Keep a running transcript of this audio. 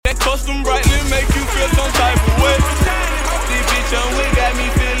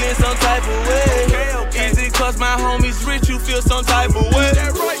feel some type of way.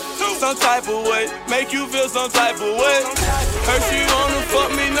 Some type of way, make you feel some type of way. Heard you wanna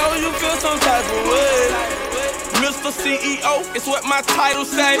fuck me, know you feel some type of way. Mr. CEO, it's what my title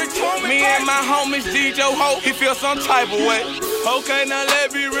say. Me and my homies DJ Ho, he feel some type of way. Okay, now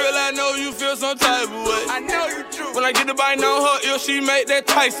let me real, I know you feel some type of way. I know you do. When I get the bite on her ear, she make that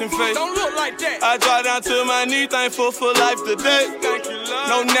Tyson face. Don't look like that. I drop down to my knee, thankful for life today. Thank you,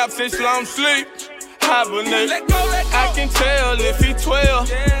 love. No naps, it's long sleep. Hibernate. Let go. I can tell if he 12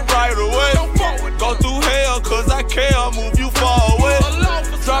 right away. Go through hell, cause I care, move you far away.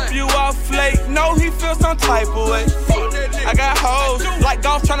 Drop you off late, know he feel some type of way. I got hoes, like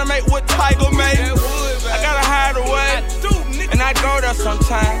golf tryna make what Tiger made. I gotta hide away, and I go there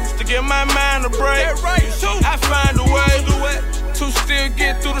sometimes to give my mind a break. I find a way to still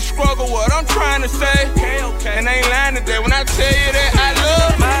get through the struggle, what I'm trying to say. And I ain't lying today when I tell you that I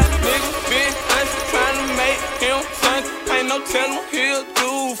love my nigga. Been trying to make him something. Ain't no telling what he'll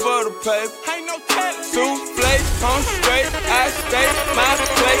do for the paper. Ain't no telling. Souffle, I'm straight, I stay my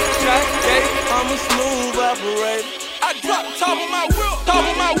plate. Shot gate, I'm a smooth operator. I drop top of my wheel, top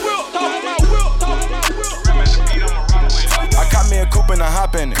of my wheel, top of my wheel, top of my wheel. I caught me a coupe and I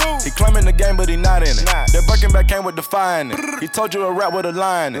hop in it. He claiming the game, but he not in it. That Birkin back came with defying it. He told you a rap with a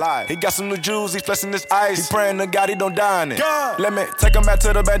line in it. He got some new jewels, he flexing his ice. He praying to God he don't die in it. Let me take him back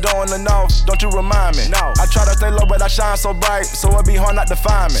to the back door in the north. Don't you remind me? No. I try to stay low, but I shine so bright, so it be hard not to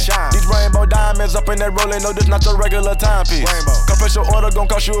find me. These rainbow diamonds up in that rolling, no, this not your regular timepiece. Confess your order, gon'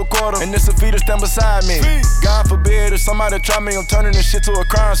 cost you a quarter, and this a fee to stand beside me. God forbid if somebody try me, I'm turning this shit to a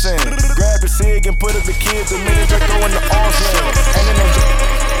crime scene. Grab your cig and put it to kids, the minute they go in the arms lane.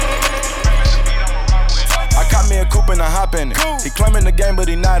 I caught me a coupe and I hop in it. He claiming the game, but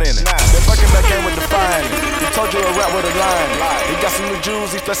he not in it. That Birkin back came with defying it. He told you a rap with a line. He got some new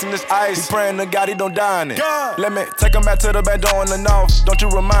jewels, he flexing his ice. He praying to God he don't die in it. Let me take him back to the back door in the north. Don't you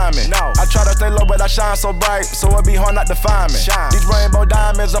remind me? No. I try to stay low, but I shine so bright, so it be hard not to find me. These rainbow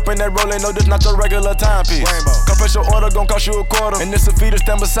diamonds up in that rolling, no, this not your regular timepiece. Confess your order, gon' cost you a quarter, and this a fee to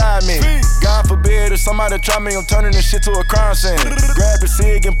stand beside me. God forbid if somebody try me, I'm turning this shit to a crime scene. Grab your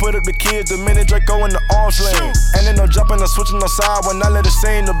cig and put it to kids, the minute Draco in the arms lane. And then no jumping or switching no side when I let it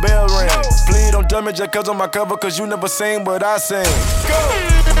sing, the bell ring. Please don't judge me just cause on my cover, cause you never sing what I sing. Go!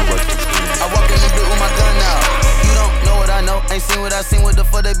 I walk in the bit with my gun out. You don't know what I know, ain't seen what I seen, what the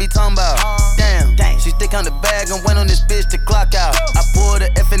fuck they be talking about. Damn, she stick on the bag and went on this bitch to clock out. I pulled the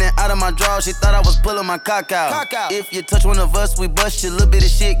effing out of my drawers, she thought I was pulling my cock out. If you touch one of us, we bust you, little bit of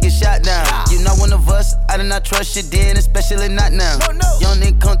shit get shot down. You not one of us, I did not trust you then, especially not now. Young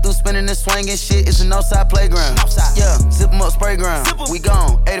nigga come through spinning and swinging shit, it's an outside playground. Yeah, zip 'em up, spray ground. We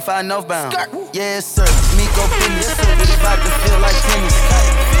gone, 85 northbound. Yes sir, Miko business, with the vibe to feel like tennis.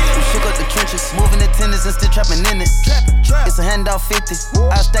 We shook up the trenches, moving the tenders and still trapping in it. It's a handout 50,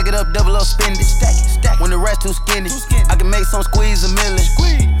 I stack it up, double up, spend it. When the rest too skinny, I can make some squeeze a million.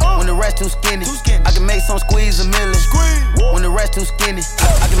 When the rest too skinny, I can make some squeeze a million. When the rest too skinny,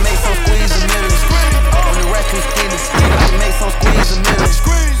 I can make some squeeze a million. When the rest too skinny, I can make some squeeze a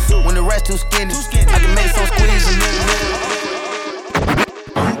million. When the rest too skinny, I can make some squeeze a million.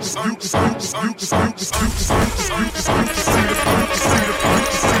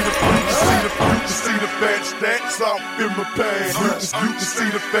 Stacks off in my pants. You can see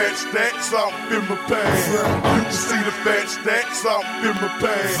the fat stacks off in my pants. You can see the fat stacks off in my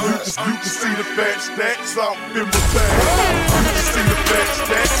pants. You can see the fat stacks off in my pants. You can see the fat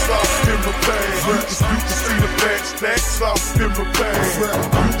stacks off in my pants. You can see the fat stacks off in my pants. You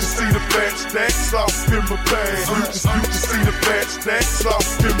can see the fat stacks off in my pants. You can see the fat stacks off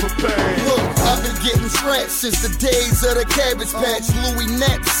in my pants. Look, I've been getting scratched since the days of the Cabbage Patch. Louis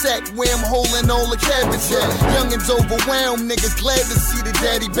knapsack where I'm holding all the cabbage at. Youngins overwhelmed, niggas glad to see the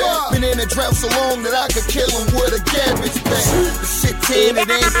daddy back. Been in a drought so long that I could kill him with a cabbage patch. The shit tan, it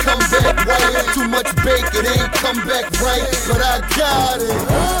ain't come back right. Too much bake, it ain't come back right. But I got it.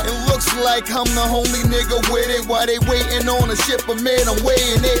 It looks like I'm the only nigga with it. While they waiting on a ship of men, I'm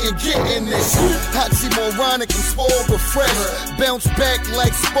weighing it and getting it. Oxymoronic, I'm spoiled but fresh. Bounce back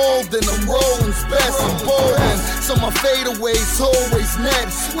like Spalding, I'm Rollins best, I'm bowling. So my fadeaways always net.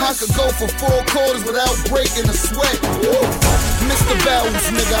 I could go for 4 quarters without breaking a sweat. Mr. Bowles,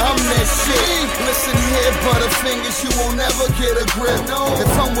 nigga, I'm that shit. Listen here, Butterfingers, you won't never get a grip.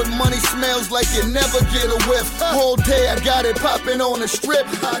 If I'm with money, smells like you never get a whiff. All day I got it popping on the strip.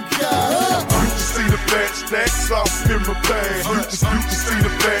 I got it. You can see the fat stacks off in my pants. You can see the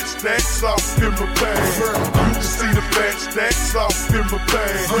fat stacks off in my pants. You can see the fat stacks off in my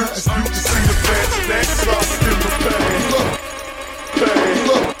pants. You can see the fat stacks off in my pants. Look,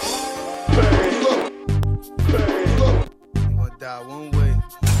 look, look, look. ride one way.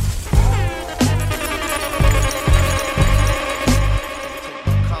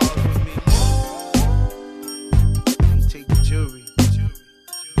 Take the jury.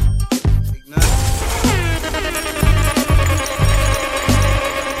 Take nothing.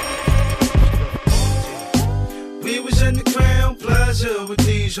 We was in the Crown Plaza with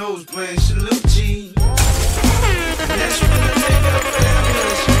these hoes playing Salute G. And that's when I think I found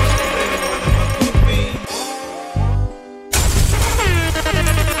her. She must have been one of my groupies.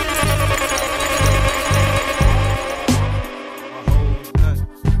 My hoes nothing.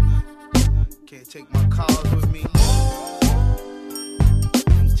 Can't take my cars with me.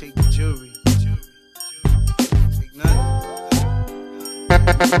 Can't take the jury. Take nothing.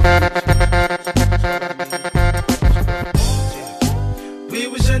 We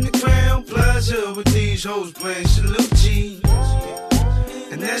was in the Crown Plaza with these hoes playing Salute G.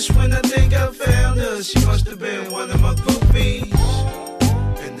 And that's when I think I found her. She must have been one of my groupies.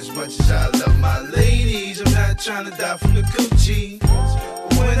 And as much as I love my ladies, I'm not trying to die from the coochie.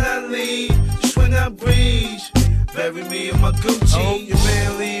 But when I leave, just when I breathe, bury me in my Gucci. I hope your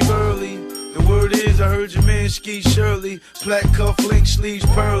man leave early. The word is I heard your man ski Shirley. Flat cuff, link sleeves,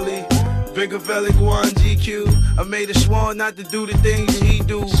 pearly. Bigger Velic one GQ. I made a swan not to do the things he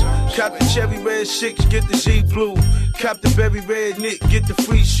do. Cop the cherry red 6, get the Z blue. Cop the berry red knit, get the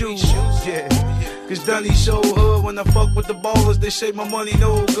free shoes. Yeah, cause Dunny so hood. When I fuck with the ballers, they say my money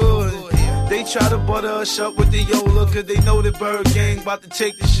no good. They try to butter us up with the Yola, cause they know the Bird Gang about to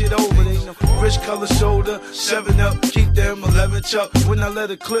take the shit over. They know rich color soda, 7-Up, keep them 11 chuck. When I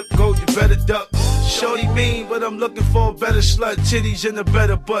let a clip go, you better duck. Shorty mean, but I'm looking for a better slut. Titties in a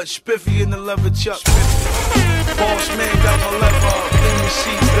better butt, spiffy in the leather chuck. Boss man got my lever up, lean the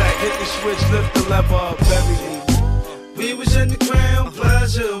seat back, hit the switch, lift the lever up, bury me. We was in the Crown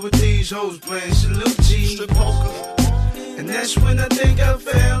Plaza with these hoes playing Salute G. And that's when I think I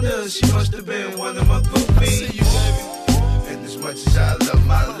found her. She must have been one of my groupies. And as much as I love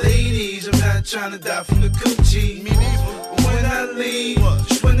my ladies, I'm not trying to die from the coochie. But when I leave,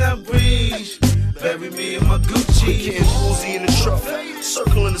 just when I breathe, bury me in my Gucci. Getting Uzi in the truck,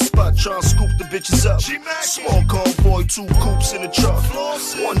 circling the spot, trying to scoop the bitches up. Small convoy, 2 coupes in the truck.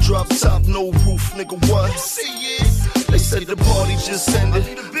 1 drop top, no roof, nigga, what? They said the party just ended.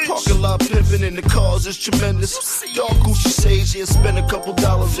 Parking lot pimping and the cars is tremendous. Dark Gucci sage, yeah, spend a couple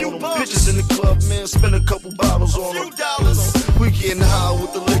dollars on them. Bitches in the club, man, spend a couple bottles on them. We getting high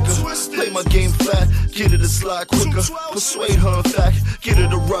with the liquor. Play my game flat, get her to slide quicker. Persuade her, in fact, get her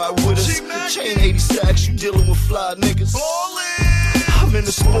to ride with us. Chain 80 stacks, you dealing with fly niggas. I'm in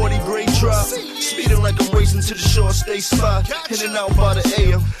a sporty gray drop, speeding like I'm racing to the short stay spot. In and out by the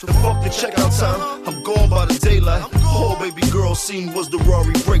AM, the fuck the checkout time. I'm going by the daylight. Oh, baby girl, seen was the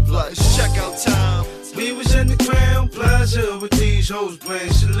Rari brake lights. Checkout time. We was in the Crown Plaza with these hoes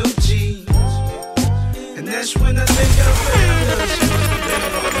playing Salute G. And that's when I think I found her. She must have been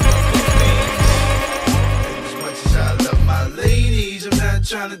one of my groupies. And as much as I love my ladies, I'm not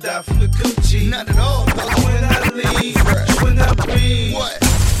trying to die from the coochie. Not at all. When I leave, just when I breathe,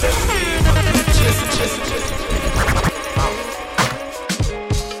 bury me in my Gucci.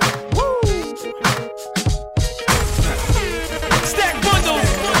 Stack bundles,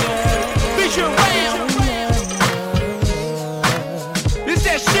 feature Ram. It's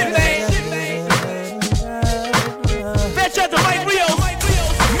that shit, man. Fetch out the Mike Rios,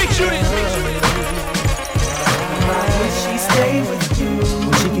 mix shooters. Would she stay with you?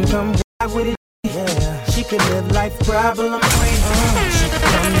 She can come ride with it. Yeah. She could live life problem free. She could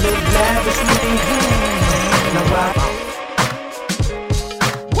come live lavish with me. Now why?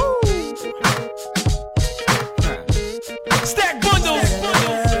 Stack bundles,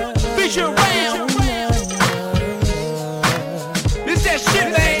 feature Ram. It's that shit,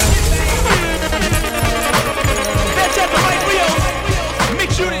 man. Fetch out the Mike Rios, mix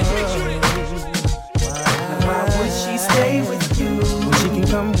shooters. Now why would she stay with you? She can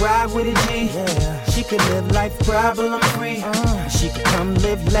come ride with a G. Yeah. She could live life problem free. She could come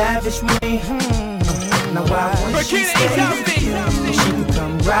live lavish with me. Now why would she stay with you? She could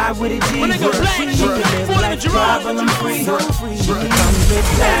come ride with a G. She could live life problem free. She could come live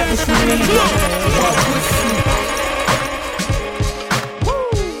lavish with me. Why would she?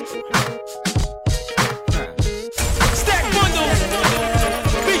 Stack bundles,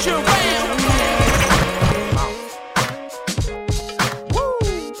 feature Ram.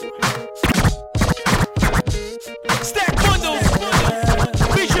 Stack bundles,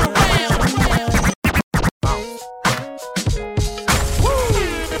 feature Ram.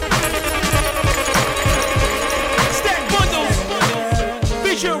 Stack bundles,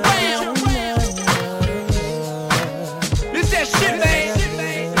 feature Ram.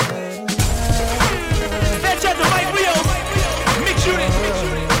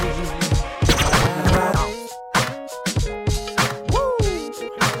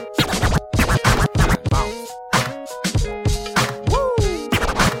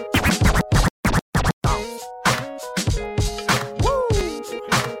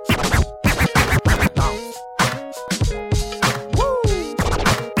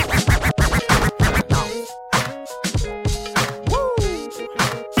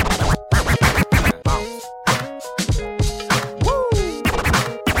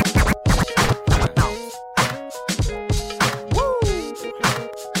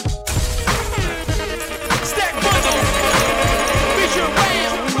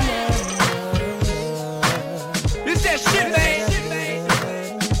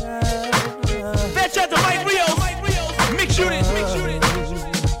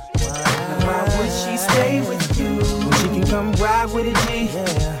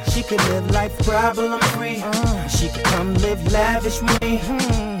 can live life problem free. She can come live lavish with me.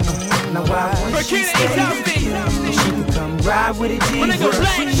 Now why would she stay with you? She can come ride with a G. She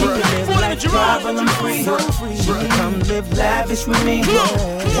can live life problem free. She can come live lavish with me.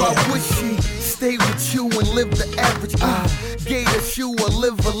 Why would she stay with you and live the average? Gay a shoe or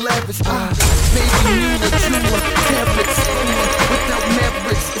live a lavish. Maybe you a jeweler, tablets, without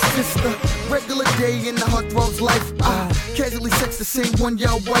mavericks. It's just a regular day in the heartthrob's life. Casually sex the same one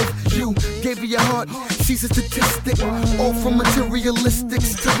y'all wife. You gave her your heart, she's a statistic. All from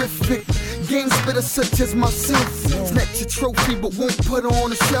materialistics, terrific. Game spitter such as myself. Snatch your trophy but won't put her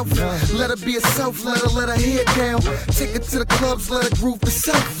on the shelf. Let her be herself, let her head down. Take her to the clubs, let her groove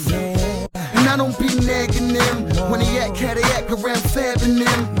herself. And I don't be nagging them when they act how they act around fabbing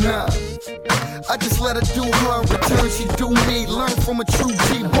them. Nah, I just let her do her in return. She do me, learn from a true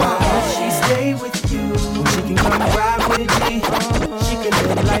G. Why? She stay with you. She can come ride with a G. She can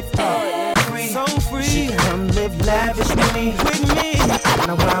live life free. So free. She can come live lavish with me.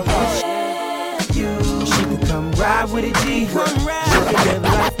 Now why would she? She can come ride with a G. She can live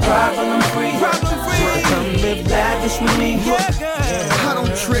life problem free. She can come live lavish with me. I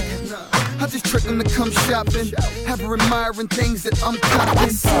don't trick. I just trick them to come shopping. Have her admiring things that I'm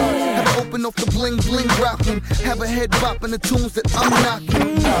copping. Have her open off the bling bling rocking. Have her head bopping the tunes that I'm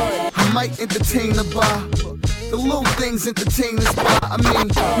knocking. I might entertain her by the little things entertainers buy. I mean,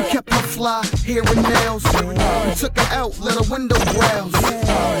 we kept her fly, hair and nails. We took her out, let her window browse.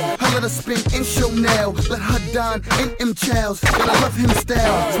 I let her spin in show now. Let her dine in M. Childs. But I love him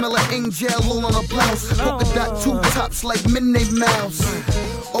style. Smell like angel all on her blouse. Polka dot two tops like Minnie Mouse.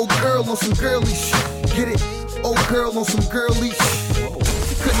 Old girl on some girly shit. Get it? Old girl on some girly shit.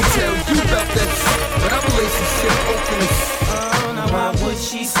 Couldn't tell you about that shit. But our relationship open as shit. Now why would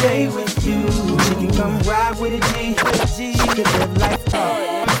she stay with you? She can come ride with a G. She can live life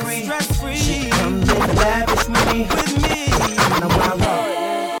free. She can come live lavish with me. Now why would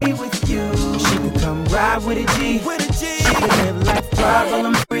she stay with you? She can come ride with a G. She can live life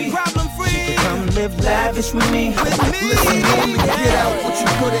problem free. She can come live lavish with me. Listen, you only get out what you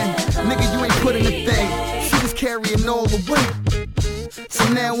put in. Nigga, you ain't put in a thing. She was carrying all the weight. So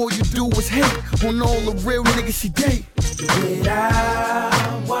now all you do is hate on all the real niggas she date. Get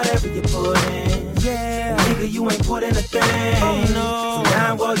out whatever you put in. Yeah, nigga, you ain't put in a thing. Oh no. So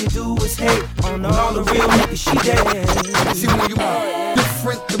now all you do is hate on all the real niggas she date. See, when you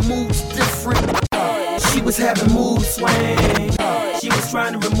different, the mood's different. She was having mood swings. She was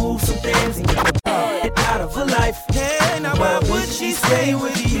trying to remove some things and get it out of her life. Hey, now why would she stay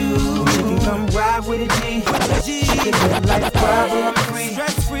with you? She can come ride with a G. She can live life problem free.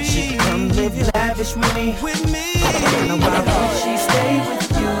 She can come live lavish with me. Now why would she stay with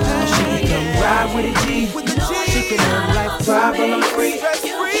you? She can come ride with a G. She can live life problem free. She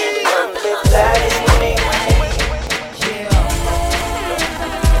can come live lavish with me.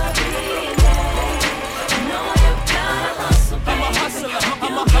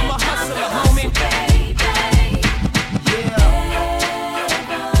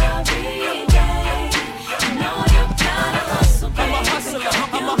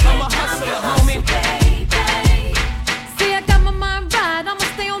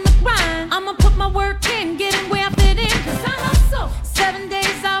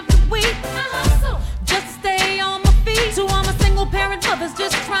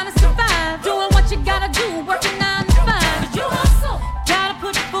 Just trying to survive, doing what you gotta do, working 9 to 5. You hustle, gotta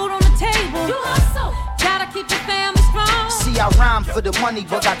put food on the table. You hustle, gotta keep your family strong. See, I rhyme for the money,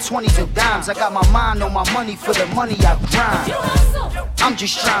 but got 20s and dimes. I got my mind on my money for the money I grind. You hustle, I'm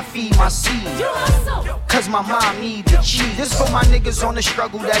just trying to feed my seed. you hustle, Cause my mom need the cheese. This for my niggas on the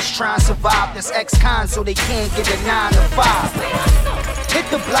struggle that's trying to survive. That's ex-con so they can't get a 9 to 5. we hustle, Hit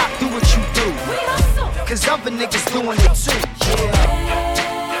the block, do what you do. we hustle. Cause other niggas doing it too. Yeah.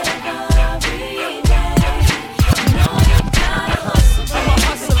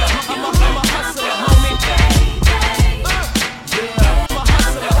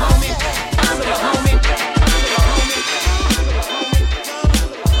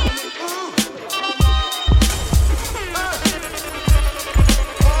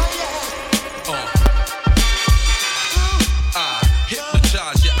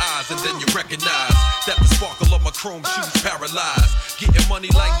 Chrome shoes paralyzed. Getting money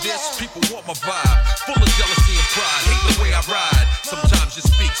like this, people want my vibe. Full of jealousy and pride, hate the way I ride. Sometimes you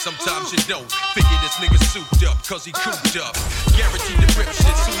speak, sometimes you don't. Figure this nigga souped up, cause he cooped up. Guaranteed to rip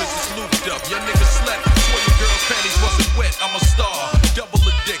shit soon as it's looped up. Your nigga slept, swear your girl's panties wasn't wet. I'm a star, double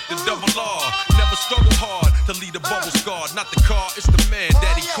addicted, double R. Never struggle hard to lead a bubble scar. Not the car, it's the man,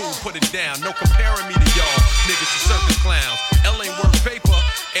 daddy cool, put it down. No comparing me to y'all, niggas are circus clowns. L ain't worth paper,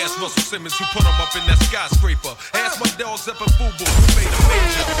 ask Russell Simmons who put him up in that skyscraper. Ask my dogs up in FUBU who made a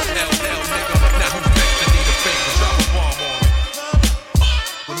major. LL nigga, now who's next to need a favor? Drop a bomb on him.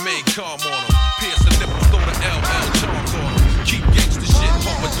 Remain calm on him. Pierce the nipples, throw the LL charms on him. Keep gangsta shit,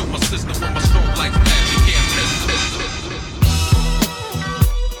 pumping through my system with my stroke like magic. Can't miss this.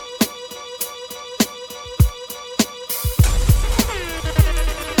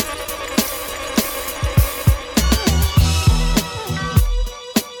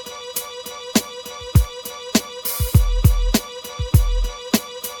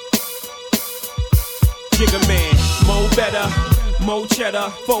 Jigga man, mo better, mo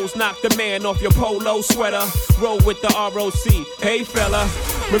cheddar. Foes knock the man off your polo sweater. Roll with the ROC, hey fella.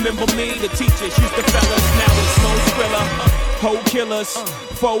 Remember me, the teachers used to fellas. Now it's no thriller. Hoe killers,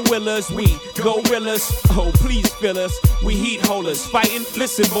 four-wheelers, we gorillas. Oh, please fill us, we heat holders. Fighting,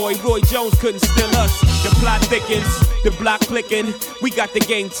 listen boy, Roy Jones couldn't steal us. The plot thickens, the block clicking. We got the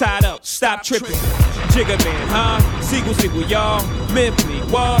game tied up, stop tripping. Jigga man, huh? Seagull, y'all. Mentally,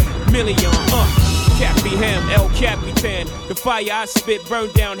 what? Million, Cappy Ham, El Capitan. The fire I spit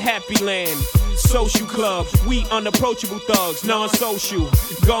burned down Happy Land. Social club, we unapproachable thugs, non-social,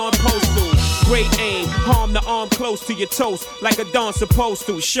 gone postal. Great aim, harm the arm close to your toast, like a Don supposed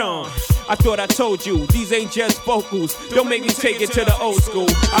to. Sean, I thought I told you, these ain't just vocals. Don't make me take it to the old school.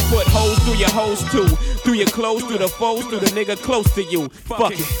 I put hoes through your hoes too, through your clothes, through the foes, through the nigga close to you.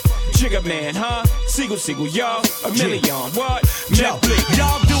 Fuck it. Jigga man, huh? Seagull, y'all, a million, what? Yo,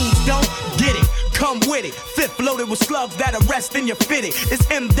 y'all dudes don't get it. Come with it. Fifth loaded with slugs that arrest in your fitted. It's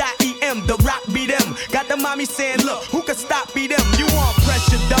M.E.M. The rock be them. Got the mommy saying, look, who can stop be them? You want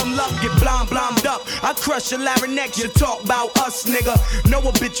pressure, dumb luck, get blommed up. I crush your larynx, you talk about us, nigga. No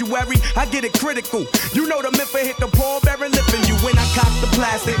obituary, I get it critical. You know the myth hit the pallbearer lipping you. When I cock the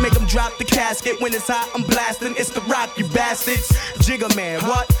plastic, make them drop the casket. When it's hot, I'm blasting. It's the rock, you bastards. Jigga man,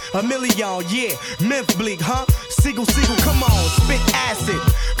 what? A million, yeah. Myth bleak, huh? Seagull, come on, spit acid.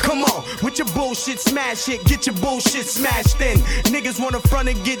 Come on, with your bullshit, smash it. Get your bullshit smashed in. Niggas wanna front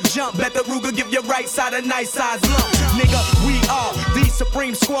and get jumped. Bet the Ruger give your right side a nice size lump. Nigga, we are the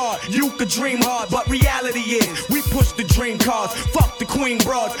supreme squad. You could dream hard, but reality is we push the dream cars. Fuck the queen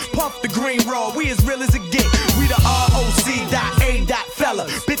broads, puff the green raw. We as real as it get. We the ROC.A. fella.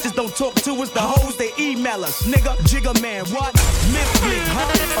 Bitches don't talk to us, the hoes they email us. Nigga, Jigga man, what? Myth bleak,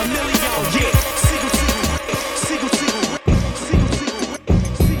 huh? A million, yeah. Seagull.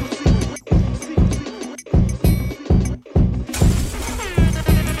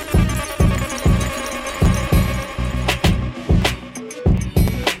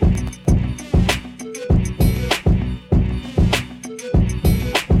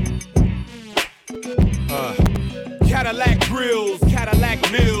 Cadillac grills,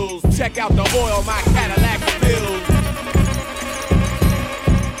 Cadillac mills. Check out the oil my Cadillac spills.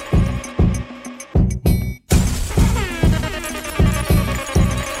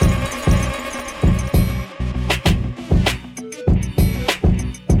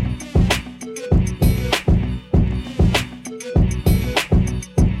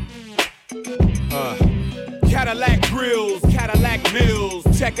 Cadillac grills, Cadillac mills.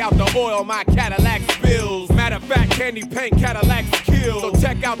 Check out the oil my Cadillac spills. Matter of fact, candy paint Cadillac kills. So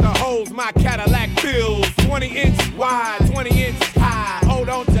check out the holes my Cadillac fills. 20-inch wide, 20-inch high. Hold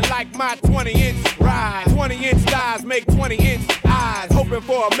on to like my 20-inch ride. 20-inch thighs make 20-inch eyes. Hoping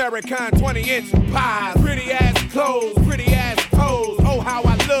for American 20-inch pies. Pretty ass clothes, pretty ass toes. Oh, how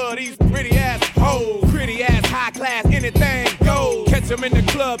I love these pretty ass hoes. Pretty ass high class, anything goes. Catch them in the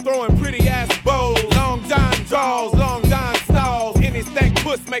club throwing pretty ass bows. Long John draws, long John stalls. Any stank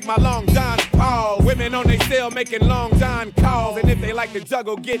puss make my long John pause. Women on they cell making long John calls. And if they like to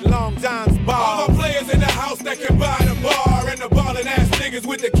juggle, get long John's balls. All the players in the house that can buy the bar. And the ballin' ass niggas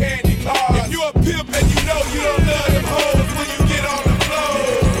with the candy cars. If you a pimp and you know you don't love them hoes when you get on the floor.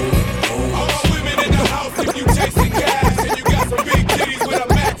 All my women in the house if you chasing cash. And you got some big titties with a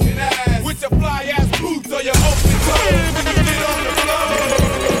matching ass. With your fly ass boots or your open toes when you get on the floor.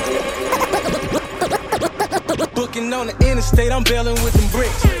 Booking on the interstate, I'm bailing with them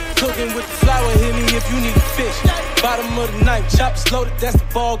bricks. Cooking with the flour, hit me if you need a fish. Bottom of the night, choppers loaded, that's the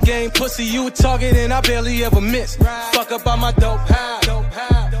ball game. Pussy, you a target and I barely ever miss. Fuck up on my dope house.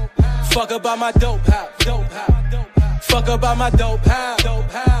 Fuck up on my dope house. Fuck up on my dope house.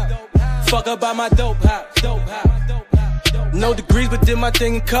 Fuck up on my dope house. No degrees, but did my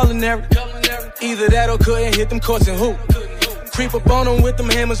thing in culinary. Either that or couldn't hit them courts and hoop. Creep up on them with them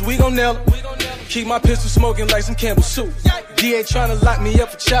hammers, we gon' nail it. Keep my pistol smoking like some Campbell soup. DA tryna lock me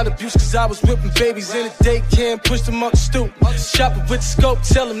up for child abuse, cause I was whipping babies in the daycare and pushed them up the stoop. Shopping with the scope,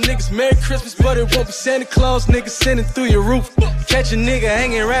 tell them niggas Merry Christmas, but it won't be Santa Claus, niggas sending through your roof. Catch a nigga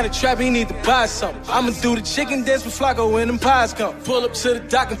hanging around the trap, he need to buy something. I'ma do the chicken dance with Flacco when them pies come. Pull up to the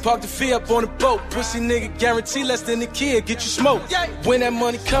dock and park the fee up on the boat. Pussy nigga guarantee less than the kid, get you smoked. When that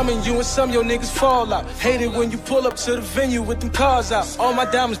money coming, you and some of your niggas fall out. Hate it when you pull up to the venue with them cars out. All my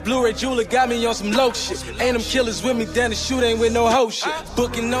diamonds, Blu-ray jeweler got me on some low shit. Ain't them killers with me, down the shoot ain't with no hoe shit.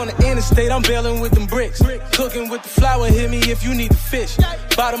 Booking on the interstate, I'm bailing with them bricks. Cooking with the flour, hit me if you need the fish.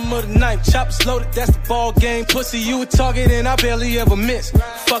 Bottom of the knife, choppers loaded, that's the ball game. Pussy, you a target and I barely ever miss.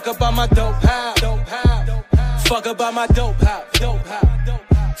 Fuck up on my dope house. Fuck up on my dope house.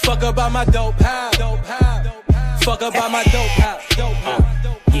 Fuck up on my dope house. Fuck up on my dope house.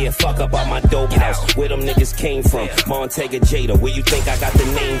 Yeah, fuck up on my dope house. Where them niggas came from? Montega Jada, where you think I got the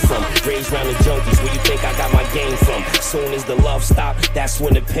name from? Raised round the junkies, where you think I got my game from? Soon as the love stop, that's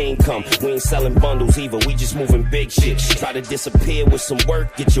when the pain come. We ain't selling bundles either, we just moving big shit. Try to disappear with some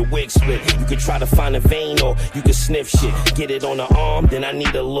work, get your wig split. You could try to find a vein or you could sniff shit. Get it on the arm, then I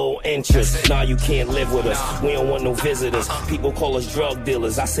need a little interest. Nah, you can't live with us, we don't want no visitors. People call us drug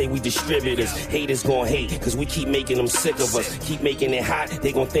dealers, I say we distributors. Haters gon' hate, cause we keep making them sick of us. Keep making it hot,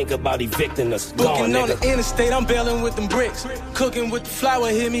 they gon' think about evicting us. Booking on the interstate, I'm bailing with them bricks. Cooking with the flour,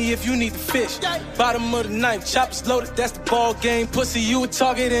 hit me if you need the fish. Bottom of the knife, choppers loaded, that's the ball game. Pussy, you a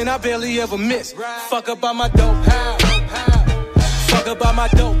target and I barely ever miss. Fuck up on my dope house. Fuck up on my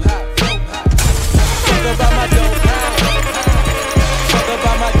dope house. Fuck up on my dope house. Fuck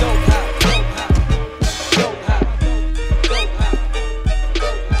up on my dope house.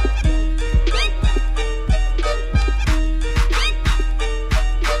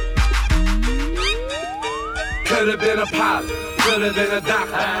 Could've been a pilot, could've been a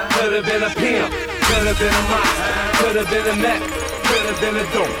doctor, could've been a pimp, could've been a monster, could've been a mech, could've been a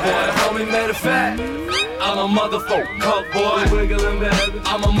dope boy. Homie, matter of fact, I'm a motherfucker, coke boy, wiggling baby.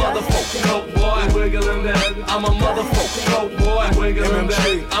 I'm a motherfucker, coke boy, wiggling baby. I'm a motherfucker, coke boy, wiggling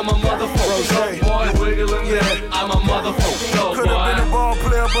baby. I'm a motherfucker, coke boy, wiggling baby. I'm a motherfucker, coke boy. Could've been a ball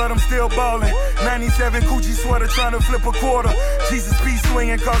player, but I'm still ballin'. 97 Gucci sweater trying to flip a quarter. Jesus P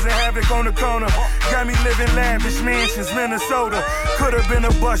swinging, causing havoc on the corner. Got me living lavish mansions, Minnesota. Could've been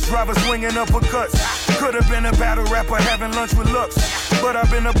a bus driver swinging uppercuts. Could've been a battle rapper having lunch with Lux. But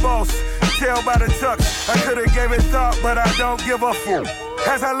I've been a boss, tell by the tux. I could've gave it thought, but I don't give a fuck.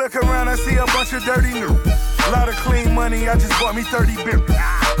 As I look around, I see a bunch of dirty new. Lot of clean money, I just bought me 30 bills.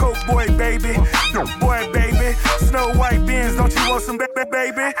 Coke boy, baby, dope boy, baby. Snow White Benz, don't you want some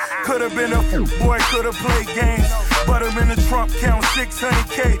baby? Could've been a boy, could've played games. But I'm in the trunk, count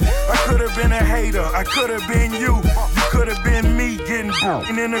 600K. I could've been a hater, I could've been you. You could've been me, getting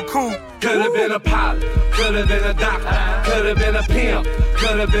in the coupe. Could've been a pilot, could've been a doctor, could've been a pimp,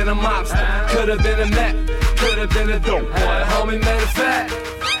 could've been a mobster, could've been a mech, could've been a dope boy. Homie, matter of fact,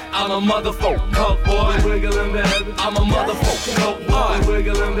 I'm a motherfucker, coke boy, wiggling baby. I'm a motherfucker, coke boy,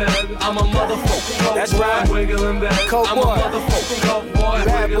 wiggling baby. I'm a motherfucker, coke That's boy, right. wiggling baby. Coke I'm a boy. motherfucker, coke boy,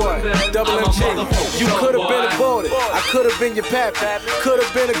 Bad wiggling boy, baby. double I'm a MG. motherfucker, You coke could've been boy. aborted. I could've been your pappy.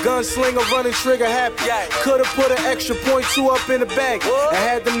 Could've been a gunslinger running trigger happy. Could've put an extra .2 up in the bag. And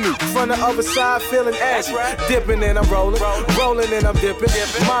had them new from the other side feeling ashy. Dipping and I'm rolling. Rolling and I'm dipping.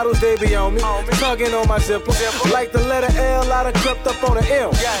 Models they be on me. Tugging on my zipper. Like the letter L, I done crept up on the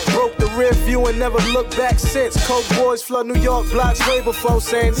M. Broke the rear view and never looked back since. Coke boys flood New York blocks way before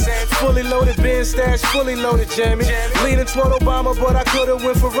Sandy. Fully loaded bin stash, fully loaded jammy. Leaning toward Obama, but I could've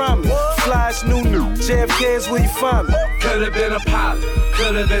went for Romney. Fly's new. JFK's where you find me. Could've been a pilot,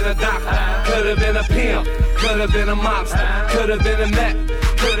 could've been a doctor, could've been a pimp, could've been a mobster, could've been a mech,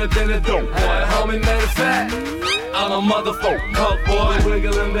 could've been a dope boy. Homie, matter of fact, I'm a motherfucker, coke boy,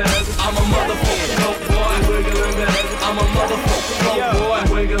 wiggling baby. I'm a motherfucker, coke boy, wiggling baby. I'm a motherfucker, coke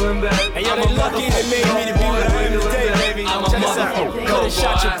boy, wiggling baby. Hey, yo, they lucky they made me to be what I am today, baby. Check this out. Could've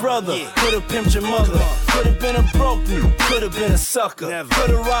shot your brother, could've pimped your mother, could've been a broke nigga, could've been a sucker,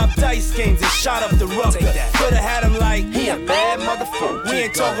 could've robbed dice games and shot up the rucker, could've had him like he a bad motherfucker. We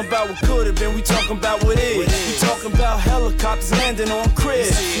ain't talking about what could've been, we talking about what is. We talking about helicopters landing on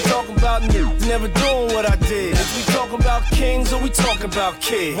cribs. We talking about niggas never doing what I did. We talking about kings or we talking about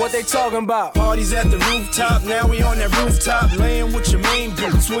kids? What they talking about? Parties at the rooftop, now we on that rooftop, laying with your main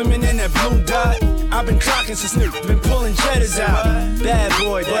bitch, swimming in that blue dot. I've been clocking since niggas been pulling cheddars out. Bad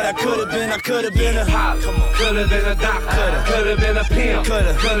boy, but I could've been a pilot, could've been a doctor, could've been a pimp,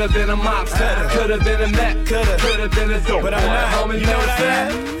 could've been a mobster, could've been a mech, could've been a dope boy. But I'm not, homie, you know what I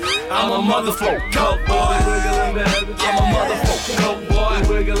am? I'm a motherfucker, coke boy. I'm a motherfucker, coke boy.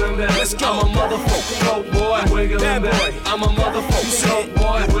 Let's go. I'm a motherfucker, coke boy. Bad boy. I'm a motherfucker, coke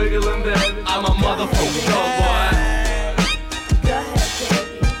boy. I'm a motherfucker, coke boy.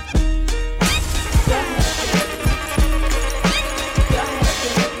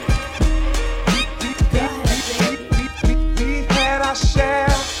 Share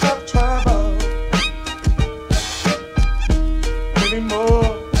of trouble, maybe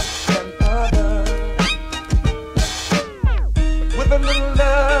more than others. But with a little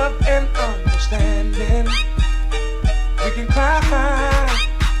love and understanding, we can climb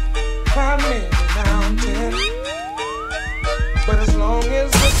many mountains. But as long as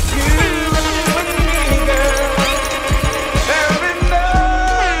it's you and me, girl, there is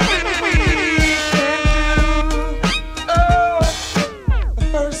nothing we can do. Oh, the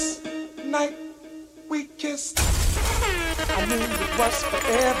first night we kissed, I knew it was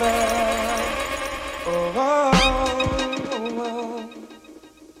forever. Oh,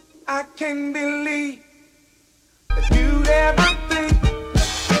 I can't believe that you'd ever think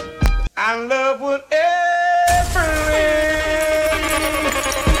that our love would ever end.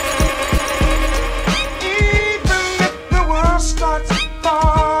 Even if the world starts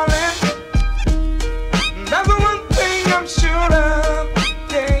falling, that's the one thing I'm sure of.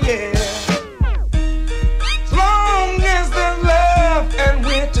 Yeah. As long as there's love and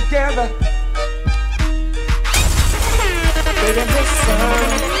we're together, baby, listen.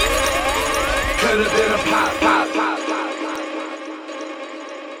 Could have been a pop.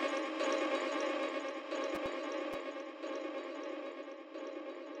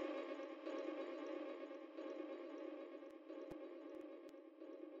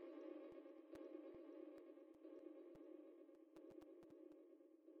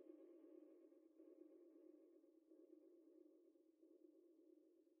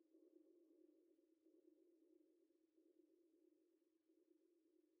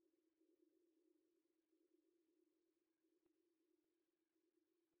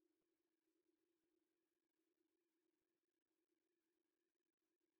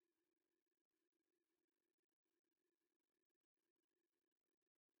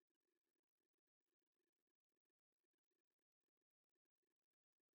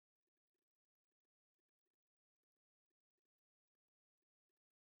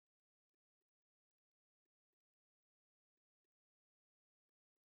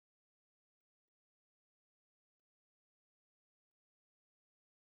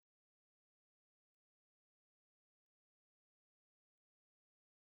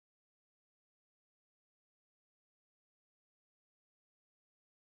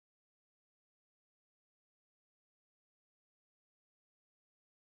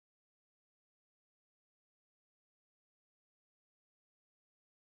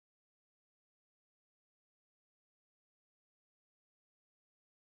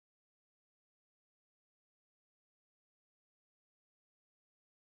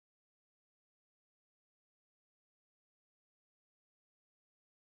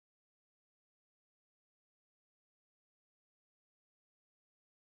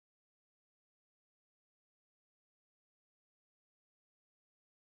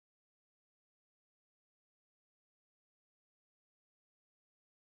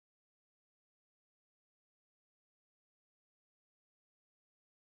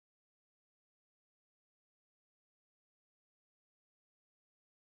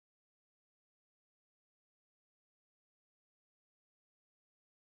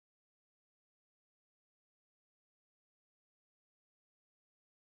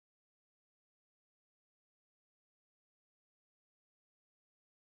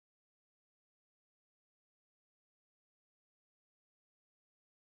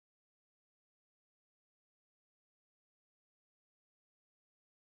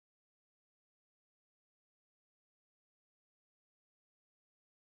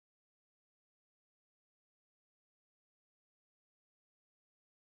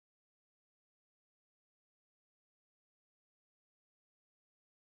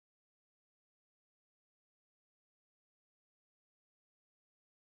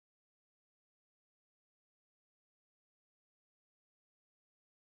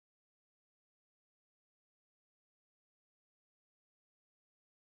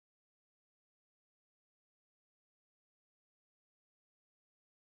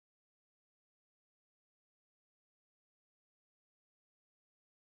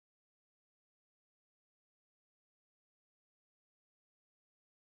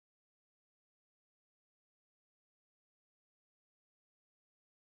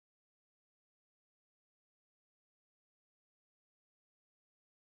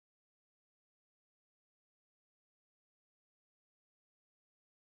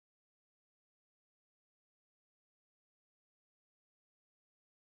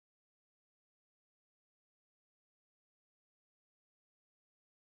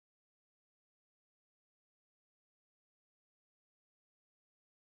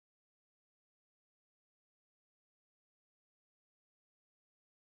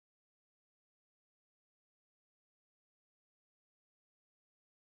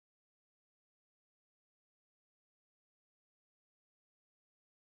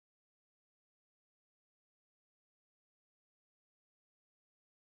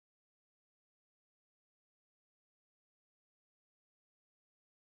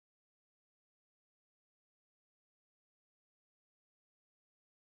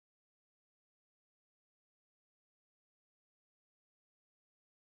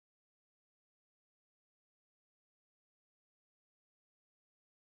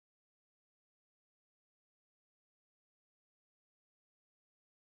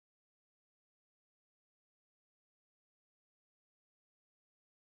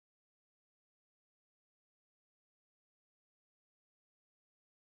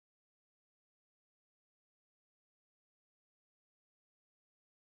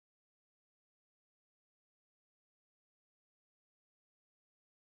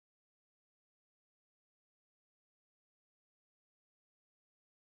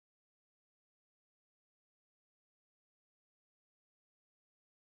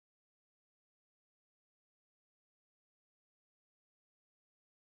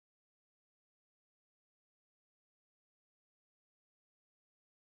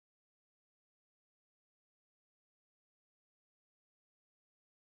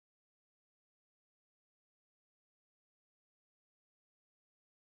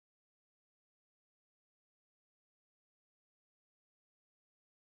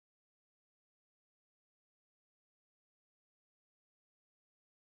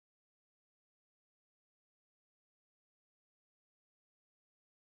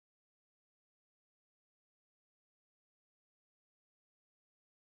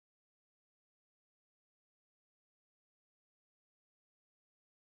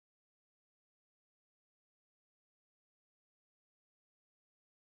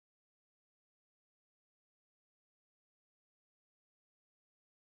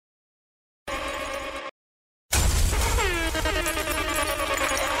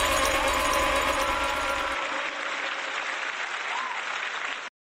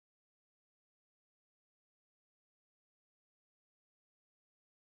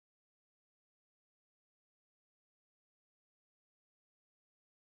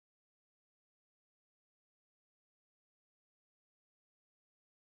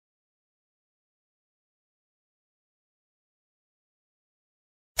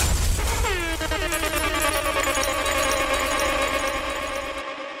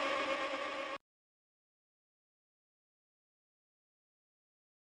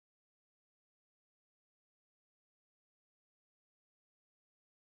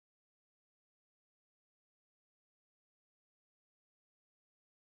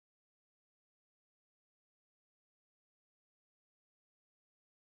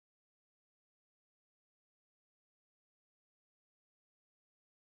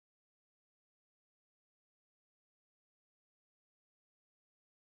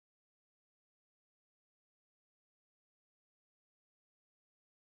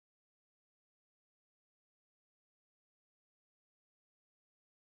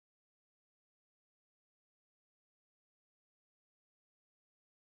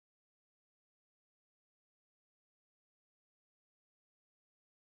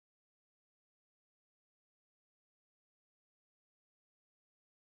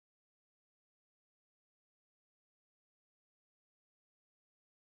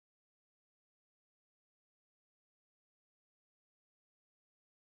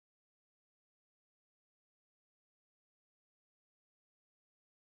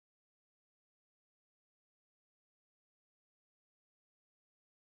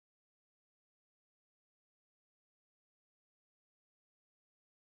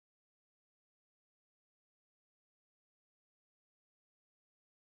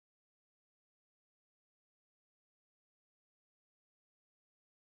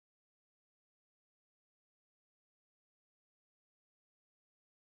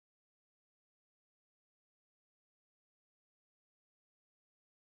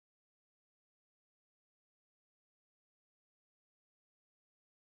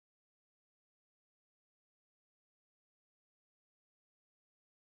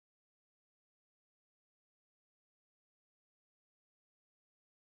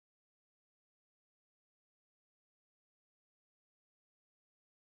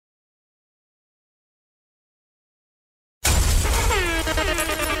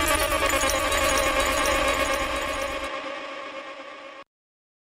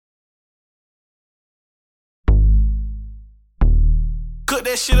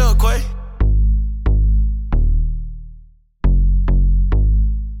 that shit up, Quay.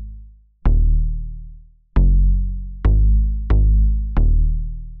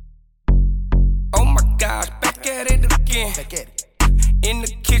 Oh my gosh, back at it again. In the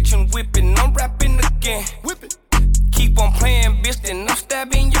kitchen whipping, I'm rapping again. Keep on playing, bitch, then I'm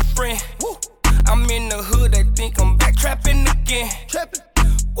stabbing your friend. I'm in the hood, they think I'm back trapping again.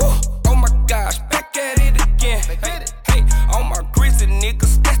 Oh my gosh, back at it again. Hey, all my grizzly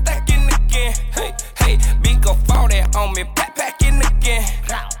niggas stacking again. Hey, big up all that on me, backpacking again.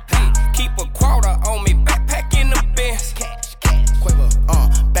 Hey, keep a quarter on me, backpacking the Benz.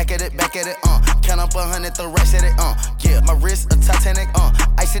 Back at it, count up 100, throw racks at it, yeah, my wrist a Titanic,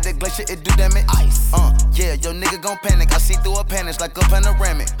 ice at the glacier, it do damage, yeah, your nigga gon' panic, I see through a panic like a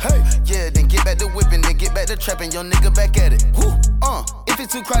panoramic, yeah, then get back to whipping, then get back to trapping, your nigga back at it, if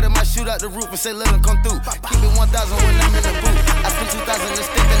it's too crowded, might shoot out the roof and say let him come through, keep it 1,000 when I'm in the booth, I spend 2,000 to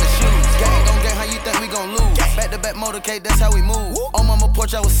step in the shoes, gang gon' gang, how you think we gon' lose, back to back motorcade, that's how we move, on mama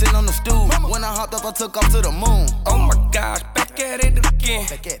porch, I was sitting on the stool, when I hopped up, I took off to the moon, oh my gosh, back at it again.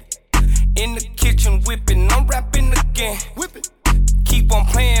 In the kitchen whipping, I'm rapping again. Keep on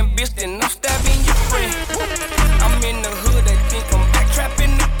playing, bitch, then I'm stabbing your friend. I'm in the hood, they think I'm back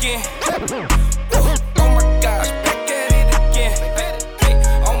trapping again. Oh my gosh, back at it again. Hey,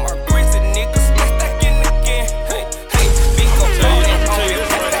 all my grizzly niggas stacking again. Hey, big up all that on me,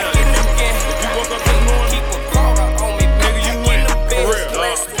 backpacking again. Keep a quarter on me, backpacking the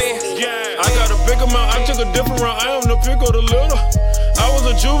Benz. Yeah, I got a big amount, I took a different route. I am the pick of the little. I was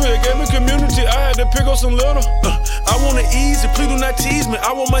a juvie, it gave me community, I had to pick up some little. I want it easy, please do not tease me. I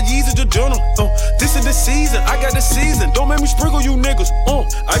want my Yeezy to journal. This is the season, I got the season. Don't make me sprinkle you niggas.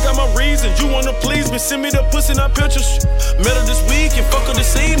 I got my reasons, you wanna please me. Send me the pussy, not pictures. Met her this week and fuck her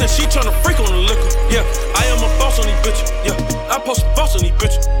this evening. She tryna freak on the liquor. Yeah, I am a boss on these bitches. Yeah, I post a boss on these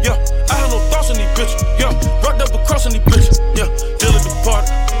bitches. Yeah, I have no thoughts on these bitches. Yeah, rocked up across on these bitches. Yeah, deal at the party.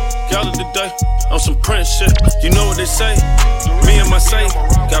 Y'all of the day, on some Prince shit. You know what they say? Me and my say,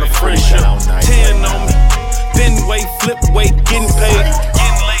 got a friendship. 10 on me, then wait, flip, wait, getting paid.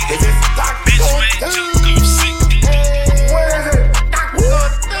 Getting laid. Bitch made you go sick.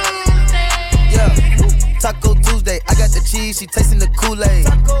 Yeah, Taco Tuesday, I got the cheese, she tasting the Kool-Aid.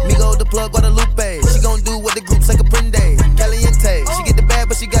 Migo the plug, Guadalupe. She gon' do what the group say Caprende. Caliente, she get the bag,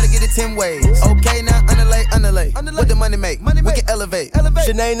 but she gotta get it 10 ways. Okay, now underlay. What the money make? We can elevate.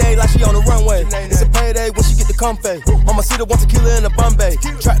 Sinead like she on the runway. It's a payday when she get the comfy. Mama see the one tequila in the Bombay.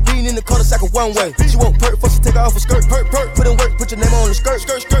 Trap bean in the cul-de-sac of one way. She won't perk before she take her off her skirt. Put in work, put your name on the skirt.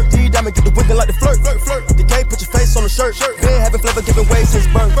 D-diamond, get the wiggin' like the flirt. The gay, put your face on the shirt. Been having flavor, giving way since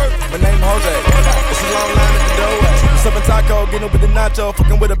birth. My name Jose. It's a long line at the doorway. Subbing taco, getting with the nacho.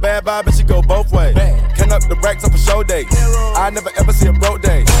 Fucking with a bad vibe, and she go both ways. Can up the racks up for show dates. I never ever see a broke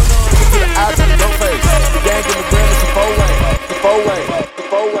day. Look to the eye to the dope face. The gang in the grand, it's the four-way. The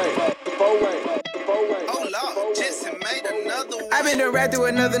four-way. Oh Lord, Jetson made another one. I been done right through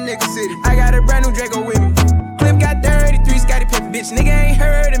another nigga city. I got a brand new Draco with me. Clip got 33, Scotty Pepper, bitch. Nigga ain't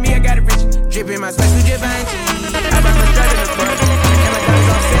heard of me, I got it rich. Drippin' my spice, we drip ain't cheese. I brought my strap in the front, and my diamonds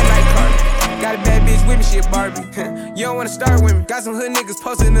offset like Cardi. Got a bad bitch with me, she a Barbie. You don't wanna start with me. Got some hood niggas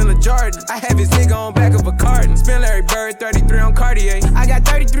posted in a Jordan. I have his nigga on back of a carton. Spin Larry Bird, 33 on Cartier. I got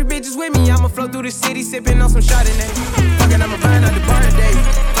 33 bitches with me. I'ma flow through the city, sippin' on some Chardonnay. Fuckin', I'ma burn out the bar today.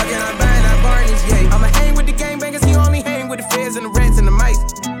 Fuckin', I'm buying out Barney's, yeah. I'ma hang with the gangbangers, he only hang with the feds and the rats and the mice.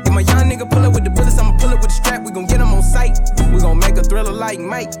 If my young nigga pull up with the bullets, I'ma pull up with the strap. We gon' get him on sight. We gon' make a thriller like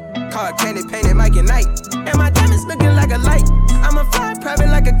Mike. Card candy painted Mike and Night. And my diamonds looking like a light. I'ma fly private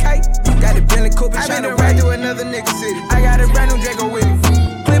like a kite. Got it Bentley Cooper, I been right through another nigga city. I got a brand new Draco with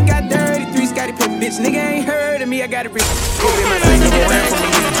me. Clip got 33, Scotty Pepper, bitch. Nigga ain't heard of me, I got it rich. I ain't never ran from a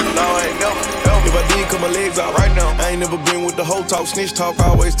nigga. No, I ain't never. If I did, cut my legs out right now. I ain't never been with the whole talk, snitch talk,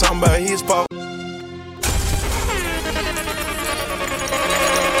 always talking about his fault.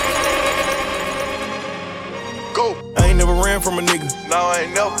 I ain't never ran from a nigga. No, I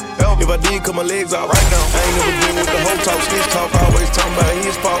ain't never. If I did, cut my legs out right now. I ain't never been with the whole talk, snitch talk, always talking about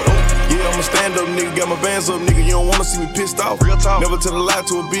his fault. Yeah, I'm a stand-up nigga, got my bands up, nigga. You don't wanna see me pissed off. Real talk. Never tell a lie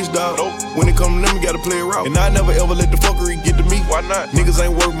to a bitch, dog. Nope. When it come to them, you gotta play it out. And I never ever let the fuckery get to me. Why not? Niggas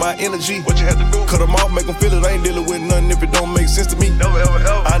ain't worth my energy. What you had to do? Cut them off, make them feel it. I ain't dealing with nothing if it don't make sense to me. Never ever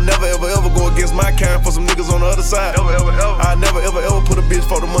ever. I never ever go against my kind for some niggas on the other side. Never ever ever. I never ever put a bitch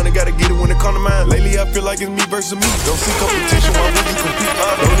for the money. Gotta get it when it come to mine. Lately I feel like it's me versus me. Don't see competition, why would you compete?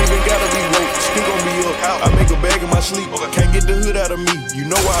 Don't even gotta be woke. Still gon' be up. I make a bag in my sleep. Can't get the hood out of me. You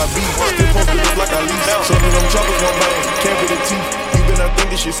know why I be. Still posted up like I leave. Some of them chocolates on bang. Can't be the teeth. You better think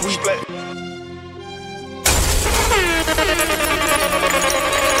this shit sweet.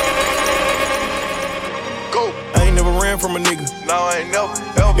 nigga. No, I ain't never.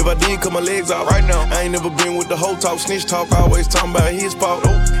 If I did cut my legs out right now, I ain't never been with the whole talk, snitch talk, always talking about his fault.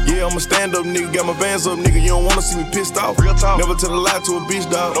 Yeah, I'm a stand-up nigga, got my bands up, nigga. You don't wanna see me pissed off. Real talk. Never tell a lie to a bitch,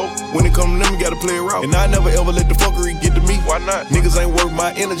 dog. When it come to them, you gotta play it raw. And I never ever let the fuckery get to me. Why not? Niggas ain't worth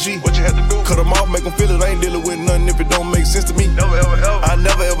my energy. What you had to do? Cut them off, make them feel it. I ain't dealing with nothing if it don't make sense to me. Never ever ever. I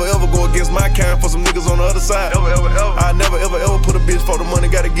never ever ever go against my kind for some niggas on the other side. Never ever ever. I never ever ever put a bitch for the money,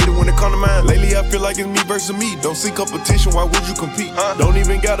 gotta get it when it come to mine. Lately I feel like it's me versus me. Don't see competition, why would you compete? Don't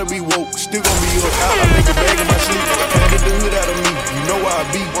even gotta be woke, still gon' be up out. I make a bag in my sleep. Can't get the hood out of me. You know why I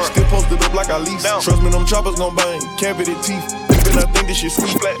be. Still posted up like I lease. Trust me, them choppers gon' bang. Cavity teeth. Even I think this shit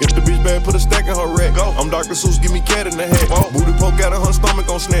sweet. If the bitch bad, put a stack in her rack. I'm Dr. Seuss, give me cat in the hat. Booty poke out of her stomach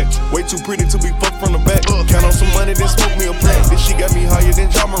on snatch. Way too pretty to be fucked from the back. Count on some money, then smoke me a plant. This shit got me higher than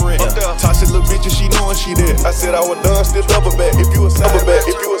Ja Morant. Toss it little bitch and she knowin' she there. I said I was done, still double back. If you a silver back,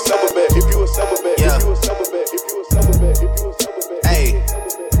 if you a silver back, if you a silver back, if you a silver back, if you a silver back, if you a silver back. Hey,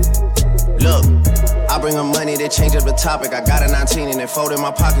 look. I bring her money, they change up the topic. I got a 19 and it fold in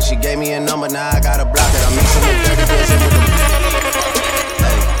my pocket. She gave me a number, now I gotta block it. I'm mixing the dirty bills in with the.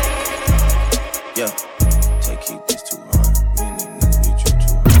 Hey, yeah. Take heat, this too hard. Me and these niggas be true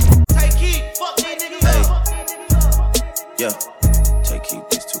too. Take heat, fuck these niggas. Hey, yeah. Take heat,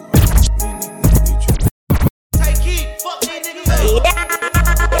 this too hard. Me and these niggas be true. Take heat, fuck these niggas. Hey,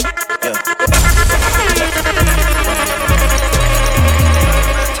 yeah.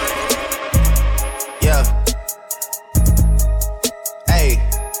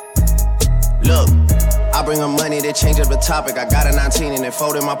 I bring her money, they change up the topic. I got a 19 and it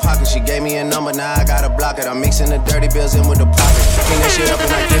fold in my pocket. She gave me a number, now I gotta block it. I'm mixing the dirty bills in with the profit. Clean that shit up and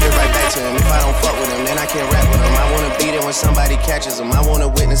I give it right back to him. If I don't fuck with him, then I can't rap with him. I wanna beat it when somebody catches him. I wanna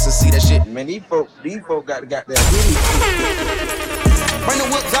witness and see that shit. Man, these folk got that. Bring the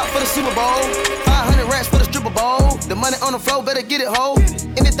whips out for the Super Bowl. 500 racks for the stripper bowl. The money on the floor, better get it, ho.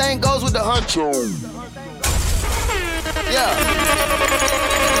 Anything goes with the huncho. Yeah.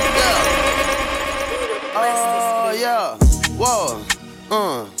 Oh, yeah. Whoa.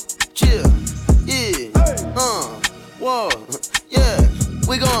 Chill. Yeah. Whoa. Yeah.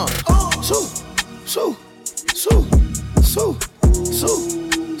 We gon' Sue.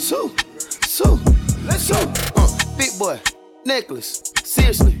 Let's go. Big boy. Necklace.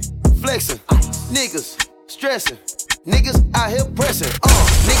 Seriously. Flexing. Niggas. Stressing. Niggas out here pressing.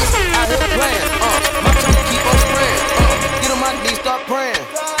 Niggas out here playing. My tongue keep on spraying. Get on my knees, start praying.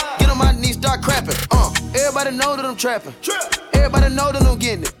 Get on my knees, start crapping. Everybody know that I'm trapping. Everybody know that I'm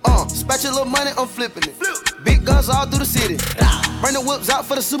getting it. Spatch your little money, I'm flipping it. Big guns all through the city. Bring the whips out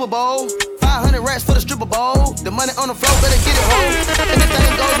for the Super Bowl. 500 racks for the stripper bowl. The money on the floor, better get it home.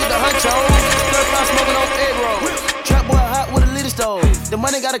 Anything goes with the huncho. Stir fry smoking on egg rolls. Trap boy hot with a little stove. The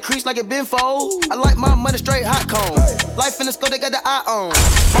money got a crease like it been fold. I like my money straight hot cone. Life in the scope, they got the eye on.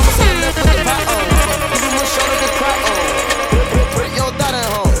 Mama said left with the pot on. Give him one shoulder, the cry on. Put your thought at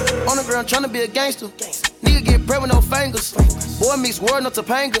home. On the ground tryna be a gangster. Nigga get bread with no fingers. Boy meets world, no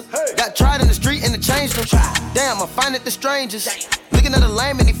Topanga. Got tried in the street and it changed them. Damn, I find it the strangest. Looking at a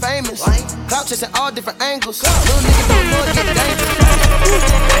lame and he famous. Clout chasing all different angles. Little nigga don't know it get dangerous.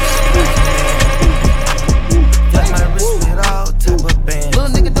 Got my wrist with all type of bands.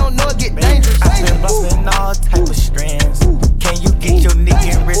 Little nigga don't know it get dangerous. I been bustin' all type of strands. Can you get your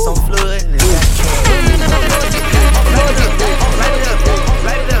nigga and wrist on flood? Little nigga don't know it get dangerous. Light it up,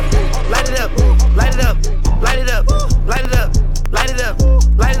 light it up, light it up, light it up, light it up, light it up, light it up,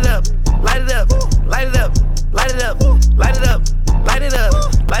 light it up, light it up, light it up, light it up, light it up, light it up,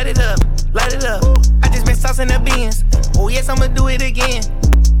 light it up, light it up. I just been saucing the beans. Oh yes, I'ma do it again.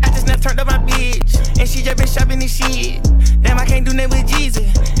 I just now turned up my bitch, and she just been shopping this shit. Damn, I can't do nothing with Jesus,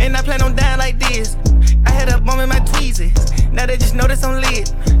 and I plan on dying like this. I had a bomb in my tweezers, now they just notice I'm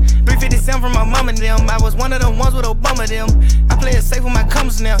lit. 357 from my mama and them. I was one of them ones with Obama them. I play it safe with my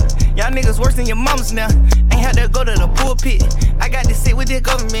commas now. Y'all niggas worse than your mamas now. Ain't had to go to the pulpit. I got to sit with the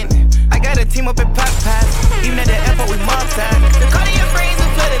government. I got a team up at Popeyes. Even at the airport with mob time. The Cartier frames are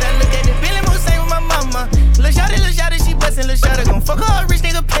flooded. I look at the Billy Moon same with my mama. Lil' shawty, she bustin', lil' shawty gon' fuck her rich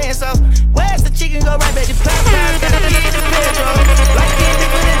nigga pants off. Where's the chicken go right back to Popeyes? Gotta get the petrol. Like it, they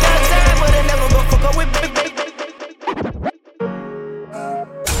put it outside, but I never gon' fuck up with big.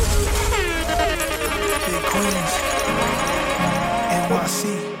 Queens, NYC.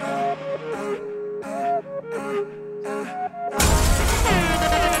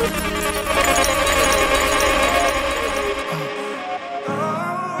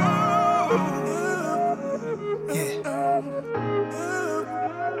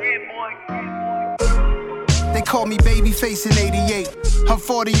 They call called me Babyface in 88. I'm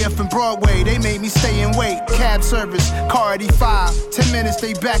 40th and Broadway, they made me stay and wait. Cab service, car 85. 10 minutes,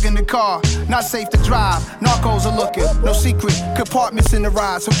 they back in the car. Not safe to drive, narcos are looking. No secret, compartments in the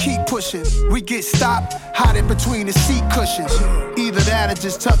ride, so keep pushing. We get stopped, hide it between the seat cushions. Either that or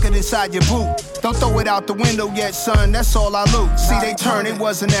just tuck it inside your boot. Don't throw it out the window yet, son, that's all I loot. See, they turn, it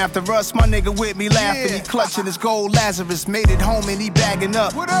wasn't after us. My nigga with me laughing, he clutching his gold Lazarus. Made it home and he bagging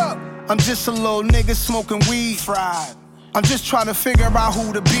up. What up? I'm just a little nigga smoking weed. Fried. I'm just trying to figure out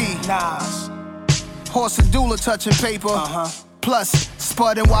who to be. Nas. Horse and doula touching paper. Plus,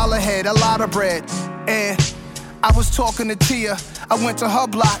 spudding while ahead, a lot of bread. And I was talking to Tia. I went to her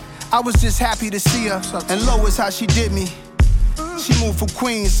block. I was just happy to see her. And Lois, how she did me. She moved from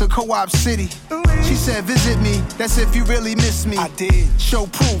Queens to Co-op City. She said, visit me, that's if you really miss me. I did. Show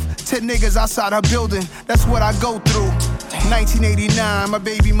proof, 10 niggas outside her building, that's what I go through. 1989, my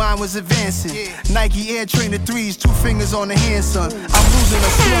baby mind was advancing. Nike Air Trainer 3s, 2 fingers on the hand, son. I'm losing her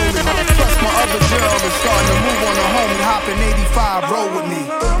slowly. Plus my other girl is starting to move on her homie. Hopping 85, roll with me.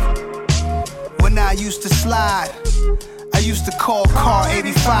 When I used to slide, I used to call car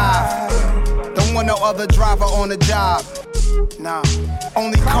 85. Don't want no other driver on the job. Nah,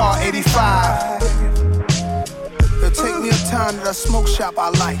 only car 85. It'll take me uptown to the smoke shop I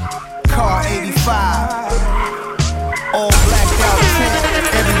like. Car 85. All blacked out tent.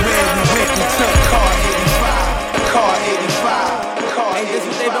 Everywhere we went, we took car 85. Car 85. Car 85. Ain't this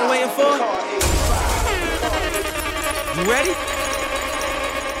what they been waiting for? You ready?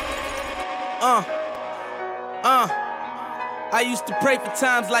 I used to pray for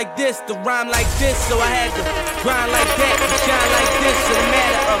times like this, to rhyme like this, so I had to grind like that, to shine like this. So the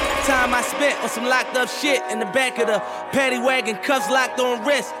matter of time I spent on some locked up shit in the back of the paddy wagon, cuffs locked on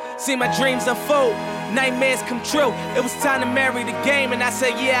wrist. See my dreams unfold, nightmares come true. It was time to marry the game, and I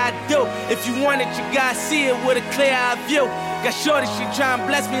said, yeah, I do. If you want it, you gotta see it with a clear eye view. Got shorty, she tryna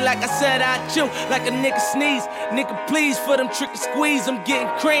bless me like I said I chew. Like a nigga sneeze, nigga please for them trick and squeeze, I'm getting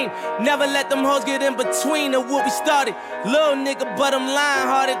cream. Never let them hoes get in between of what we started. Little nigga, but I'm lying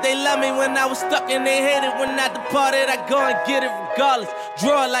hearted. They love me when I was stuck and they hated when I departed. I go and get it regardless.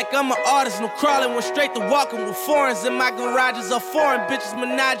 Draw it like I'm an artist, no crawling. Went straight to walking with foreigns in my garages. Are foreign bitches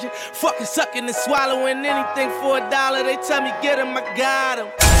menaging, fucking sucking and swallowing anything for $1. They tell me get him, I got him.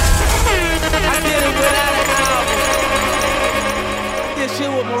 I did it without an album. This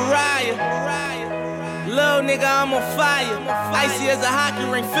shit with Mariah. Little nigga, I'm on fire. Icy as a hockey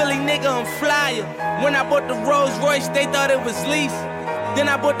ring, Philly nigga, I'm flyer. When I bought the Rolls Royce, they thought it was lease. Then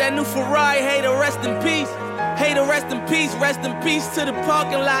I bought that new Ferrari, hey, to rest in peace. Hey, to rest in peace to the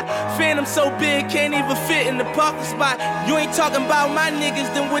parking lot. Phantom so big, can't even fit in the parking spot. You ain't talking about my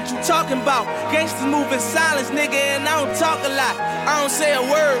niggas, then what you talking about? Gangsters move in silence, nigga, and I don't talk a lot. I don't say a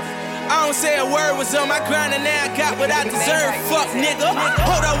word. I don't say a word, was on my grind and now I got what I deserve. Fuck nigga,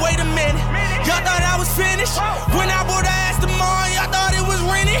 hold up, wait a minute. Y'all thought I was finished? When I bought the Aston Martin, y'all thought it was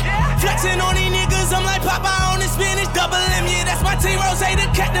rented? Flexing on these niggas, I'm like Popeye on the spinach. Double M, yeah, that's my team. Rose, the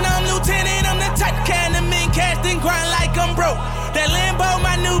captain, I'm lieutenant. I'm the type of can the men cast and grind like I'm broke. That Lambo,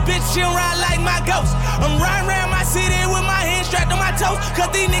 my new bitch, she'll ride like my ghost. I'm riding around my city with my hands strapped on my toes. Cause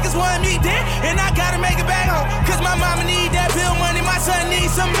these niggas want me dead, and I gotta make it back home. Cause my mama need that bill money, my son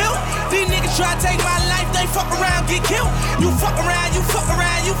needs some milk. These niggas try to take my life, they fuck around, get killed. You fuck around, you fuck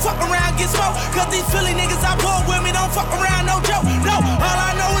around, you fuck around, get smoked. Cause these Philly niggas I pull with me don't fuck around, no joke. No, all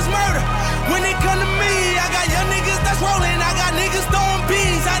I know is murder. When it come to me, I got young niggas that's rolling. I got niggas throwing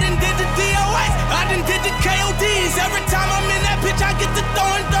bees. I done did the DOS, I done did the KODs. Every time I'm in that bitch, I get to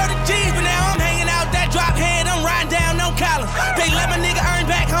throwing 30 G's. But now I'm hanging out that drop head, I'm riding down on Collins. They let my nigga earn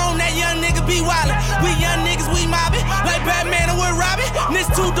back home, that young nigga be wildin'. We young niggas, we mobbin', like Batman and with Robin.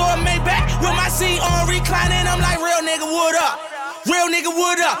 This 2-door Maybach with my seat on reclining. I'm like, real nigga, what up? Real nigga,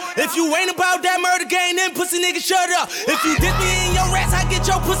 what up? If you ain't about that murder game, then pussy nigga, shut up. If you dip me in your rats, I get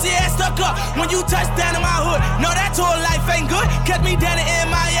your pussy ass stuck up. When you touch down in my hood, no, that tour life ain't good. Catch me down in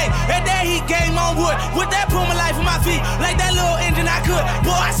MIA, at that heat game on wood. With that Puma life on my feet, like that little engine I could.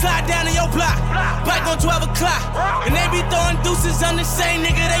 Boy, I slide down in your block, bike on 12 o'clock. And they be throwing deuces, I'm the same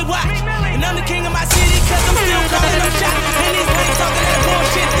nigga they watch. And I'm the king of my city, cause I'm still calling them shots. And these niggas talking that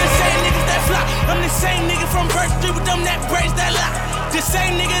bullshit, the same niggas that flop. I'm the same nigga from Birch Street with them that braids that lock. The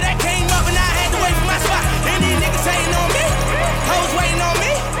same nigga that came up and I had to wait for my spot. And these niggas hating on me, hoes waiting on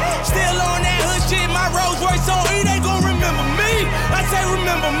me. Still on that hood shit, my Rolls Royce on E, they gon' remember me. I say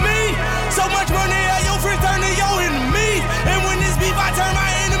remember me. So much money, all your friends turn to your enemies. And when this beef, I turn my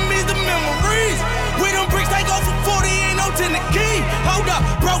enemies to memories. With them bricks, they go for 40, ain't no 10 the key. Hold up,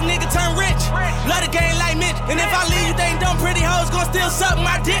 broke nigga turn rich. Love the game like me. bitch. And if I leave, you think dumb pretty hoes gon' still suck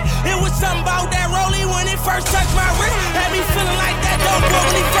my dick. It was something about that rollie when it first touched my wrist. Had me feeling like that dope boy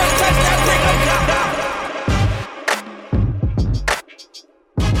when he first touched that brick.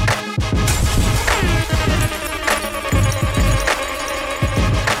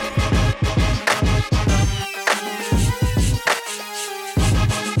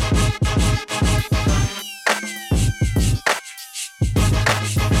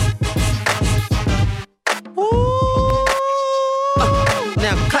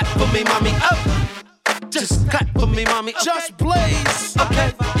 Me, mommy, up. Just clap for me, mommy. Okay. Just blaze.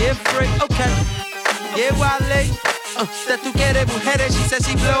 Okay, yeah, free. Okay, yeah, Wale. That tú quieres mujeres, she said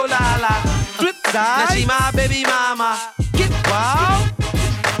she blow la la. Flip side. Now she my baby mama. Get wild.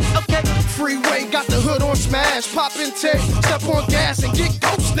 Okay. Freeway got the hood on smash, pop and take, step on gas and get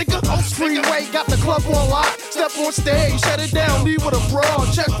ghost, nigga. Freeway got the club on lock, step on stage, shut it down, leave with a brawl,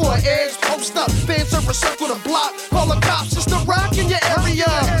 check for an edge, post up, fan server circle the block, call the cops, it's the rock in your area.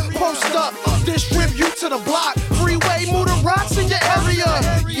 Post up, distribute to the block, freeway, move the rocks in your area.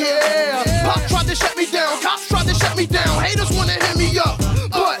 Yeah, Pop tried to shut me down, cops tried to shut me down, haters wanna hit me up,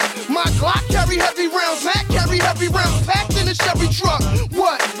 but my Glock carry heavy rounds, Mac carry heavy rounds, packed in a Chevy truck.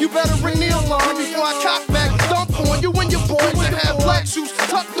 What? You better ring the alarm before I cock back, dump on you and your boys that have black suits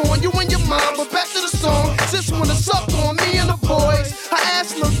tucked on you and your mom. But back to the song, sis wanna suck on me and the boys. Her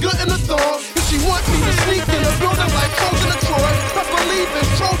ass look good in the thong, and she want me to sneak in the building like Trojan or Troy. Best believe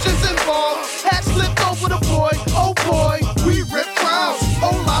it's Trojans involved. Hat slipped over the boy, oh boy, we rip crowds.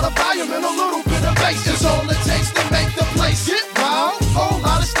 Whole lot of volume and a little bit of bass is all it takes to make the place get wild. Whole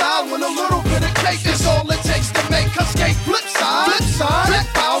lot of style and a little bit of cake is all it takes to make her skate. Flip side, flip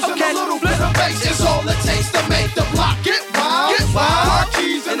fouls and a little bit of bass is all it takes to make the block get wild. Car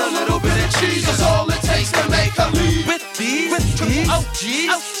keys and a little bit of cheese is all it takes to make her leave. With these, OG.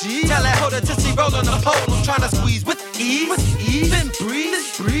 Tell that hoe to she roll on the pole. I'm trying to squeeze with ease. Then breathe.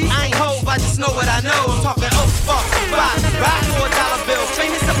 I ain't hove, I just know what I know. I'm talking fuck, ride for $1 bill.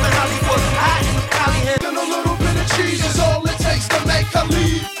 Famous up in Hollywood, high in the Cali Hill. And a little bit of cheese is all it takes to make her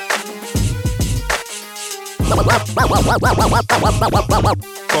leave.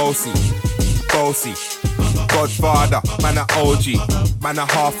 Bossy, Godfather, man a OG, man a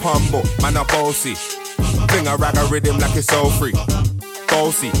half humble, man a bossy. Fling a rag a rhythm like it's all free.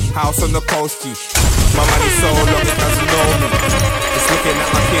 Bossy, house on the coast, G. My money so long it doesn't know me. It's looking at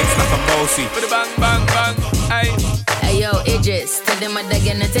my kids like I'm bossy. Bang, aye. Hey yo, Idris, tell them I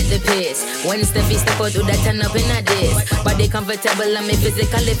gonna take the piss. When Steffi step out, do that turn up in a diss. Body comfortable and me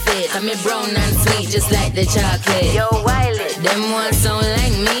physically fit. I'm brown and sweet, just like the chocolate. Yo, Wiley, them ones sound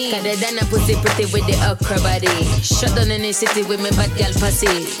like me. Cause they done a pussy pretty with the okra body. Shut down in the city with me bad gal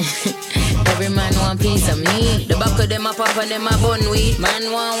pussy. Every man want piece of me. The back of them a pop and them a bun weed.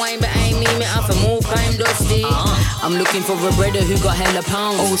 Man want wine behind me have to move, I'm dusty. I'm looking for a brother who got hella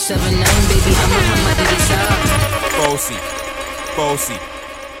pounds. 079, baby, I'm a hammer. Bossy,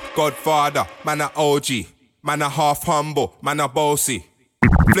 Godfather, man a OG, man a half humble, man a bossy.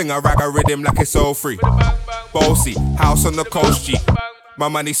 Fling a rag a rhythm like it's all free. Bossy, house on the coast, G. My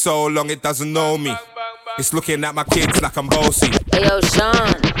money so long it doesn't know me. It's looking at my kids like I'm bossy. Hey yo,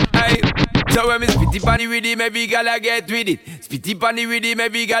 Sean. Hey, so when me spitty panny with it, maybe gala get with it. Spitty panny with it,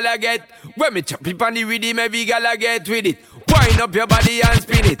 maybe gala get. When me choppy panny with it, maybe gala get with it. Wind up your body and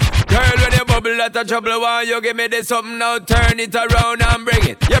spin it. Girl, when you bubble out of trouble, why you give me this something now? Turn it around and bring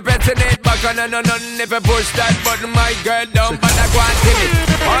it. You're pressing it back on and on. If you push that button, my girl, down, but I can't feel it.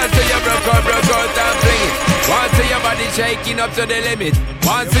 Once you broke out and fling it. Once your body shaking up to the limit.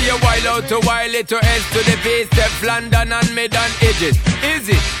 Once you wild out to wild it to S to the face, step London and mid and edges. Is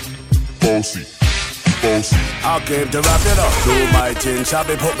it? Bossy. I came to wrap it up, do my thing.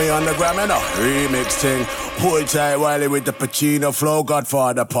 Shabby put me on the gram and a remix thing. Hold tight Wiley with the Pacino flow.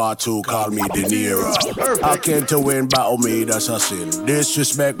 Godfather part 2, call me De Niro. I came to win, battle me, that's a sin.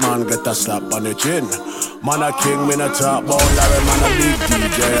 Disrespect, man, get a slap on the chin. Man a king, me a top ball, Larry, man a big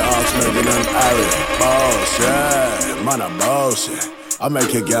DJ, Ox, Megan and Harry. Boss, yeah, man a boss, yeah. I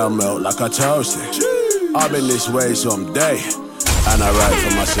make a girl melt like a toasty. I've been this way someday, and I write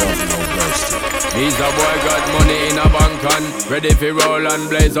for myself, no boasting. He's a boy got money in a bank and ready for roll and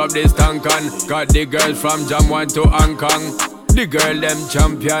blaze up this tank and got the girls from Jamwan to Hong Kong. The girl them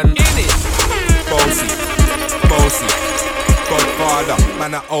champion in it. Bossy, Godfather,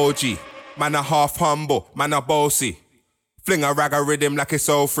 man a OG, man a half humble, man a bossy. Fling a rag a rhythm like it's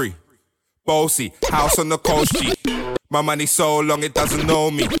all free. Bossy, house on the coast, G. My money so long it doesn't know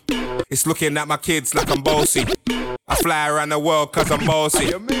me. It's looking at my kids like I'm bossy. I fly around the world cause I'm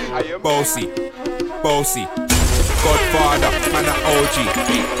bossy. Bossy, Godfather, man a OG.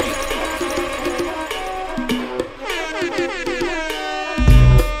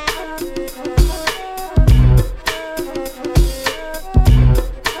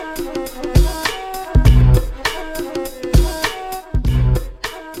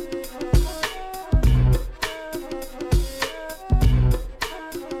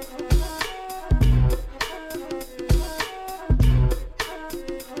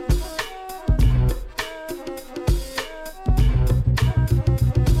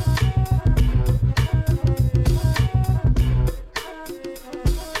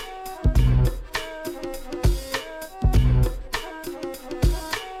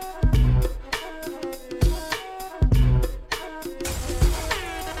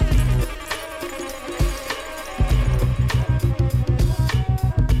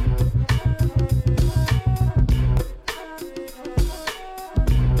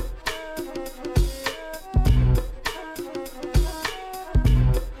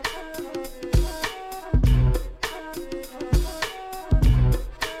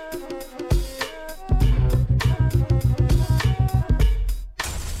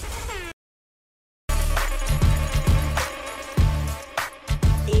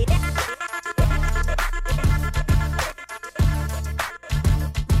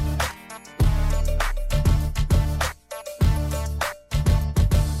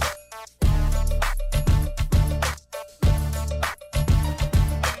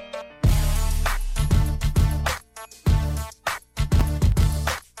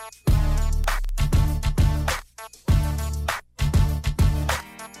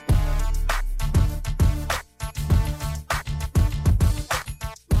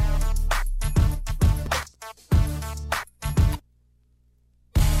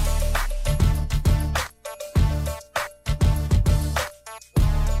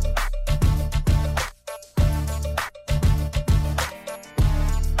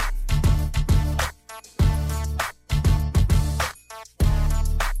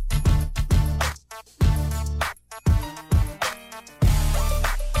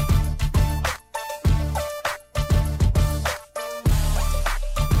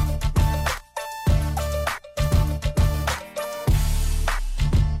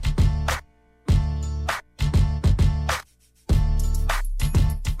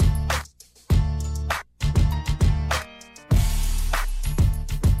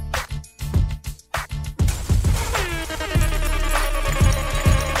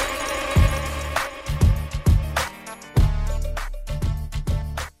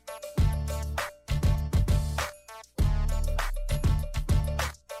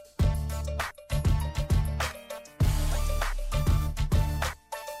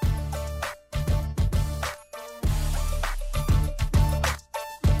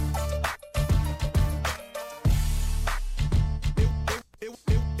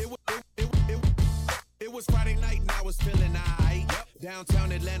 was Friday night and I was feeling aight.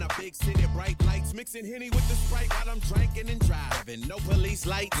 Downtown Atlanta, big city, bright lights. Mixing Henny with the Sprite while I'm drinking and driving. No police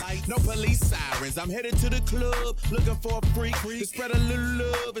lights, no police sirens. I'm headed to the club, looking for a freak. To spread a little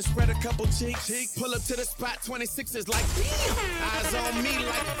love and spread a couple cheeks. Pull up to the spot, 26 is like, damn. Eyes on me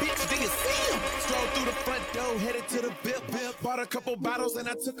like, bitch, do you see him? Stroll through the front door, headed to the bip. Bought a couple bottles and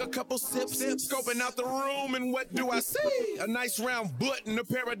I took a couple sips. Scoping out the room and what do I see? A nice round butt and a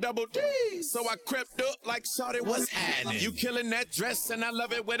pair of double D's. So I crept up like, shawty, what's happening? You killing that dress and I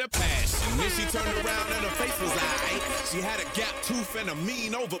love it with a passion. Then she turned around and her face was aight. She had a gap tooth and a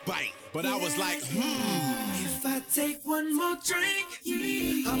mean overbite. But I was like, If I take one more drink,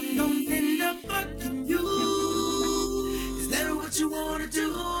 I'm gonna end up fucking you. Is that what you wanna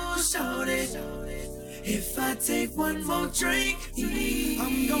do, shawty? If I take one more drink,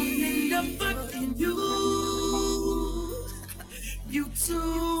 I'm gonna end up fucking you. You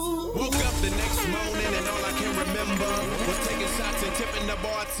too. Woke up the next morning and all I can remember was taking shots and tipping the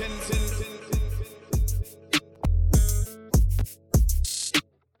bartender.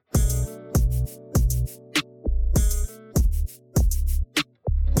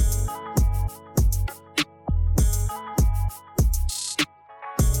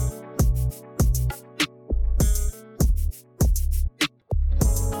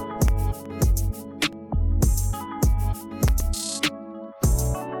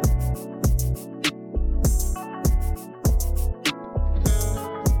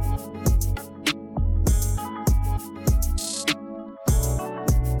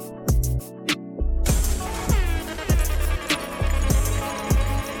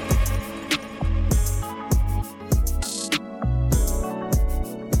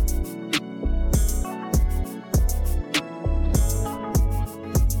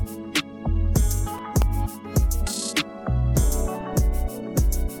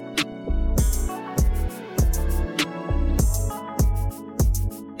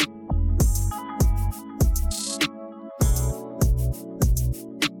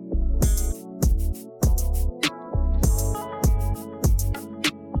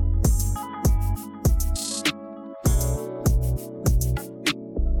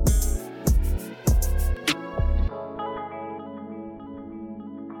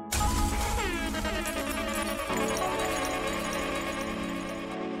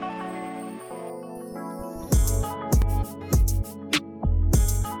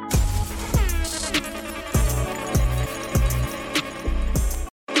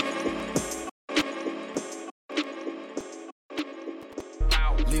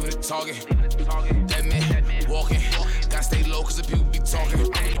 Talking, that man walking. Gotta stay low cause the people be talking.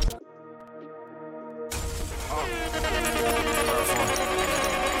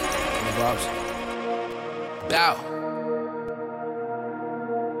 Bow.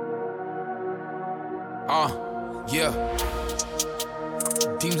 Yeah.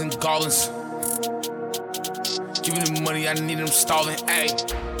 Demons and goblins. Give me the money, I need them stalling. Ayy.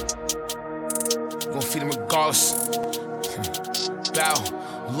 Gonna feed them regardless. Bow.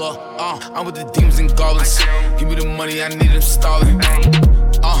 Look, I'm with the demons and goblins. Give me the money, I need them stalling.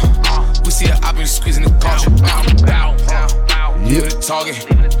 We see the op and squeezing the culture. Leave it talking.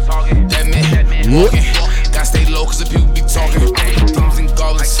 That man walking. Gotta stay low cause the people be talking. Demons and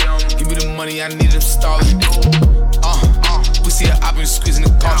goblins. Give me the money, I need them stalling. We see the op and squeezing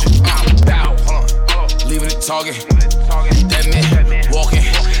the culture. Leaving it talking. That man walking.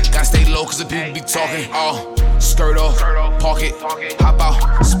 Gotta stay low cause the people be talking. Skirt off, park it, hop out,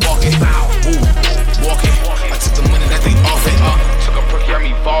 spark it, move, walk it. I took the money that they offered, took a perky, I'm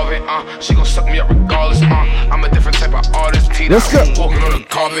evolving, she gon' suck me up regardless, I'm a different type of artist, Let's go. Walking on the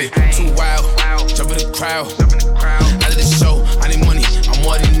carpet, too wild, jump in the crowd, out of the show, I need money, I'm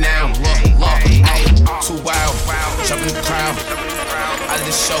wanting now, look, ayy, too wild, jump in the crowd, out of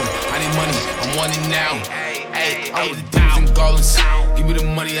the show, I need money, I'm wanting now, ayy, I'm with the demons and goblins, give me the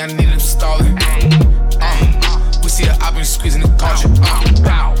money, I need them stalling, we see the op and squeezing the culture.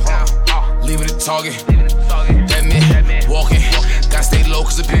 Leaving it talking. That man walking. Gotta stay low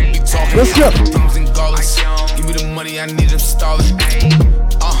cause the people be talking. Let's go. Demons and goblins. Give me the money, I need them stalling.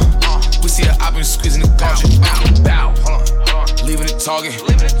 We see the op and squeezing the culture. Leaving it talking.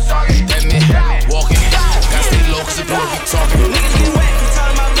 That man walking. Gotta stay low cause the people be talking. Niggas get wet for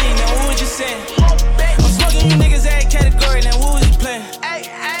talking about me, now who was you saying? I'm smoking you niggas every category, now who was you playing?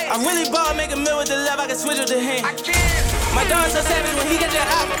 I'm really ball, make a meal with the left, I can switch with the hand. My dog so savage when he get that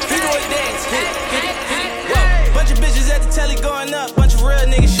op, he do it dance. Whoa. Bunch of bitches at the telly going up, bunch of real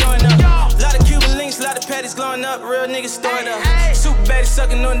niggas showing up. Lot of Cuban links, lot of patties glowing up, real niggas storing up. Super baby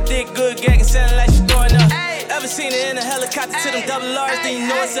sucking on the dick, good gagging, sounding like she's throwing up. Ever seen it in a helicopter to them double R's, then you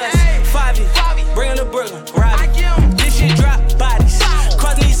know it's us. 5 bring him to Brooklyn, Robbie. This shit drop bodies.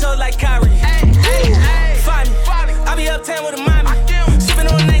 Cross these hoes like Kyrie. Find me. I be uptown with a mommy. Spin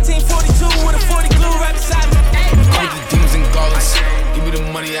on 1942 with a 40 glue right beside me. All the demons and garlands. Give me the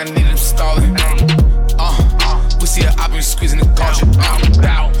money, I need them stalling. We see an op and squeezing the culture.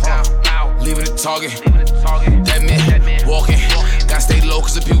 Leaving the target. Dead man walking. Gotta stay low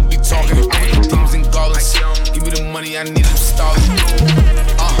cause the people be talking. Demons and garlands. Give me the money, I need them stalling.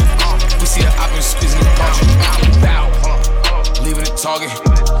 We see an op and squeezing the culture. Leaving the target.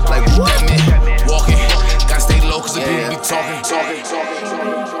 Like dead man walking. Gotta stay low cause the people be talking.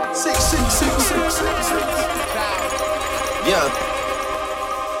 Yeah.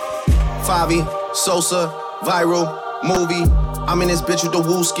 Favi, Sosa, viral, movie. I'm in this bitch with the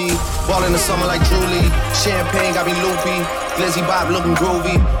wooski. Ball in the summer like Julie. Champagne got me loopy. Glizzy Bob looking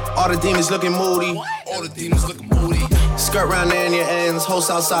groovy. All the demons looking moody. All the demons looking moody. Skirt round there in your ends. Host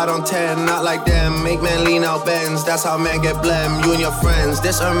outside on 10. Not like them. Make man lean out bends. That's how man get blem. You and your friends.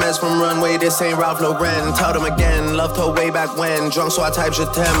 This Hermes from Runway. This ain't Ralph Lauren. Tell them again. Loved her way back when. Drunk so I type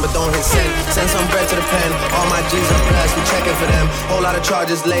shit 10. But don't hit send. Send some bread to the pen. All my G's are blessed. We checking for them. Whole lot of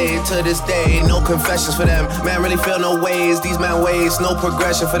charges laid to this day. No confessions for them. Man really feel no ways. These man ways. No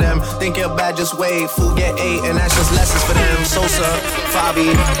progression for them. Think you're bad, just wait. Food get 8 and that's just lessons for them. Sosa, Fabi,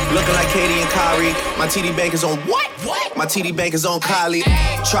 looking like Katie and Kyrie. My TD Bank is on what? My TD Bank is on Kylie.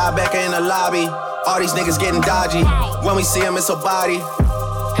 Tribeca in the lobby. All these niggas getting dodgy. When we see them, it's a body.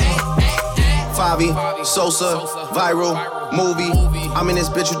 Favi, Sosa, viral, movie. I'm in this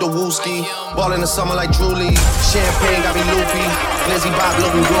bitch with the wooski. Ball in the summer like Julie. Champagne got me loopy. Glizzy Bob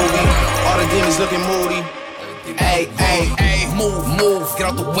looking groovy. All the demons looking moody. Hey, move, get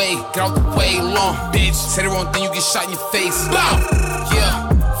out the way, long bitch. Say the wrong thing, you get shot in your face. Bow, yeah,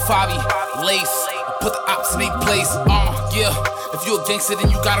 Fabi, lace, put the ops in their place. Yeah, if you a gangster, then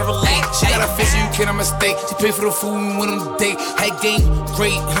you gotta relate. She got a face, so you cannot mistake. She paid for the food, we went on the date. Had game,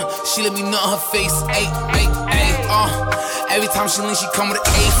 great. She let me nut her face. Every time she lean, she come with an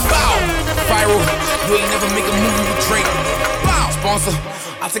A. Bow, viral. You ain't never make a movie with Drake. Bow, sponsor.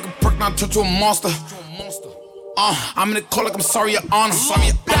 I take a perk, now turn to a monster. I'm in the call like I'm sorry, your honor.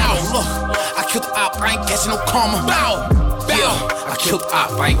 Bow, look, I killed the op, I ain't catching no karma. Bow, yeah, I killed the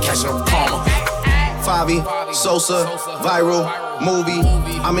op, I ain't catching no karma. Favi, Sosa, viral, movie.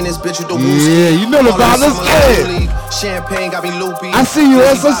 I'm in this bitch with the wooski. Yeah, you know about. Let's get it. Champagne got me loopy. I see you.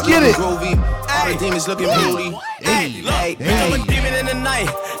 Let's get it. All the demons looking beauty. I'm a demon in the night,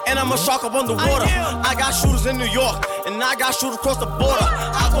 and I'm a shark up on the water. I got shooters in New York, and I got shooters across the border.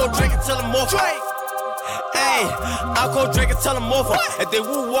 I go drink and tell them more. Hey, I'll go drink and tell them over. If they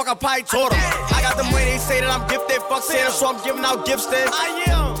woo walk, I probably taught them. I got them way they say that I'm gifted. Fuck Santa, so I'm giving out gifts then. I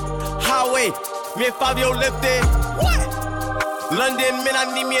am. Highway, me and Fabio lifted. What? London, man,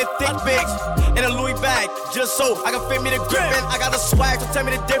 I need me a thick bitch. And a Louis bag, just so I can fit me the grippin'. I got the swag, so tell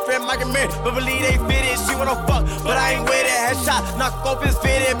me the difference. Mike and Mary, but believe they fitted. She wanna fuck, but I ain't with it. Headshot, knock off his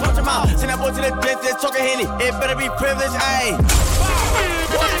fitted. Punch him out, send that boy to the dentist. Talking Henny, it better be privileged, ayy.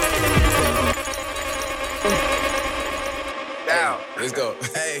 Down. Let's go.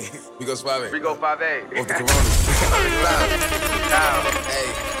 Hey, we go 5-8. We go 5-8. Off the Coronas. Down.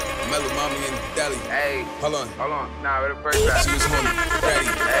 Hey, Mellow Mommy in Delhi. Hey. Hold on. Nah, we're the first time. She was horny. Ready.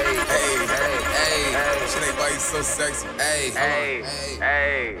 Hey. Shit ain't why you so sexy. Hey.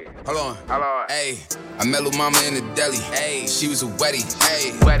 Hold on. Hey. I Mellow Mama in the deli. Hey. She was a wetty.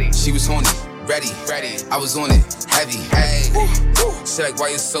 Hey. She was horny. Ready. I was on it. Heavy. Hey. She like, why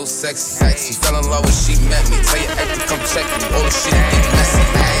you so sexy? She fell in love when she met me. Tell your ex to come check me. All the shit get messy.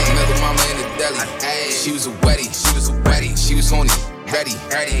 Hey. Mellow Mama in the deli. Hey. She was a wetty. She was horny. Ready.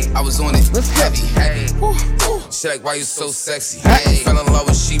 I was on it. Heavy. She like, why you so sexy? Hey. Fell in love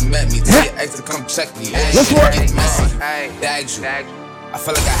when she met me. Tell your ex to come check me. All the shit get messy. Bagged you. I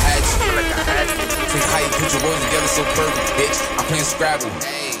felt like I had you. Think how you put your words together so perfect, bitch. I'm playing Scrabble.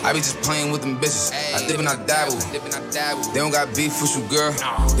 I be just playing with them bitches. I dip and I dabble. They don't got beef with you, girl.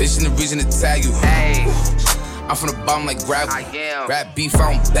 They just need a reason to tag you. I'm from the bottom like gravel. Rap beef,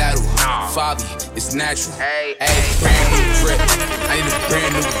 I don't battle. Fabi, it's natural. Hey, brand new drip. I need a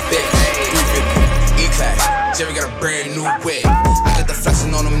brand new bitch. E-Class, Jerry got a brand new whip. I got the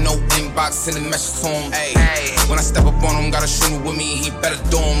flexing on him, no inbox, sending messages to him. When I step up on him, got a shooter with me, he better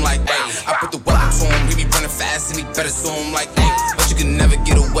do him like, I put the weapon to him, he be running fast and he better zoom like, but you can never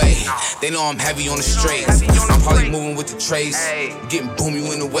get away. They know I'm heavy on the straights. I'm probably moving with the trace, getting boom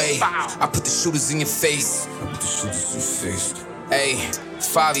you in the way. I put the shooters in your face. Hey,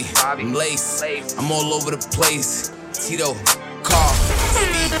 Favi, I'm lace. I'm all over the place. Tito, car,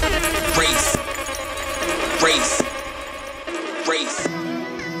 speed, race.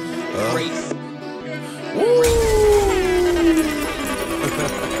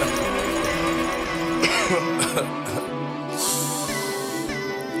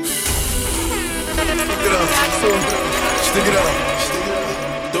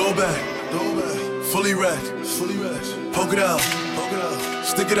 fully wrapped. Poke it out,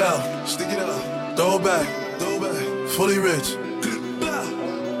 stick it out, throw it back, fully rich.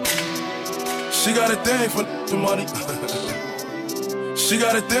 She got a thing for the money. She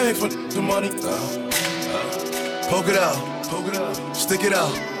got a thing for the money. Poke it out, stick it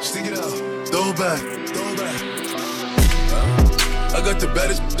out, throw it back. I got the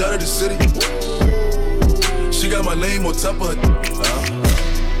baddest out of the city. She got my name on top of her.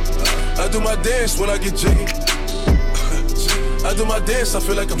 I do my dance when I get jiggy. I do my dance, I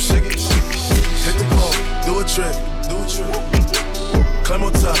feel like I'm shaking. Hit the pole, do a trick. Climb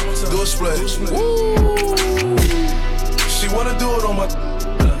on top, do a split. She wanna do it on my.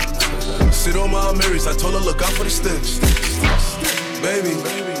 Sit on my Marys, I told her look out for the sticks. Baby,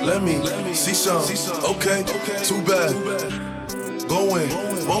 let me see some. Okay, too bad. Going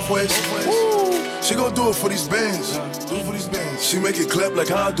both ways. She gon' do it for these bands. She make it clap like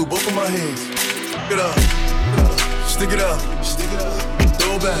how I do both of my hands. Get up, stick it out,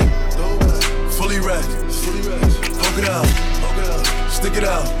 throw it back, fully wrapped. Poke it out, stick it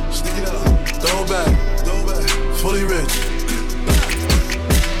out, throw it back, fully rich.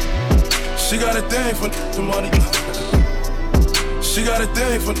 She got a thing for the money. She got a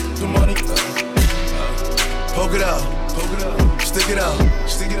thing for the money. Poke it out, stick it out,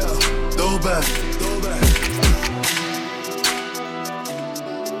 throw it back.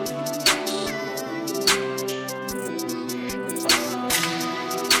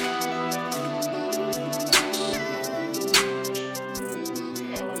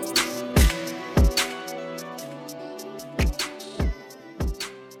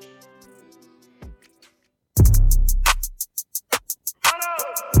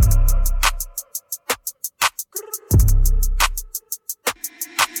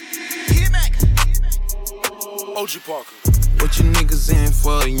 OG Parker. What you niggas in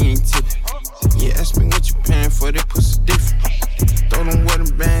for, you ain't tippin'. Yeah, ask me what you paying for, that pussy different. Throw them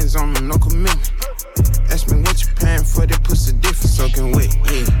wedding bands on them, no commitment. Ask me what you paying for, that pussy different. Soaking wet,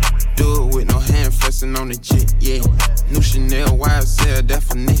 yeah. Do it with no hand flexing on the jet, yeah. New Chanel, YSL, that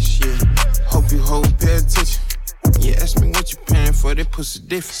finesse, yeah. Hope you hold, pay attention. Yeah, ask me what you paying for, that pussy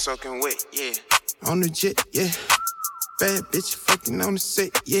different. Soaking wet, yeah. On the jet, yeah. Bad bitch fucking on the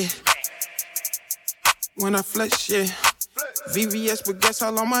set, yeah. When I flex, yeah. VVS with gas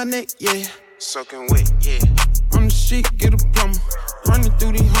all on my neck, yeah. Soaking wet, yeah. On the street, get a plumber. Running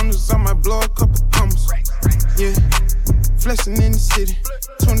through these hundreds, I might blow a couple commas. Yeah. Flexing in the city.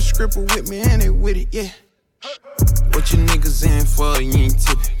 20 scribble with me and they with it, yeah. What you niggas in for, you ain't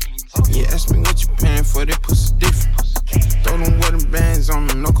tippin'. Yeah, ask me what you paying for, that pussy different. Throw them wedding bands on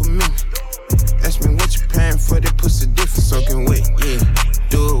them, no commitment. Ask me what you paying for, that pussy different. Soaking wet, yeah.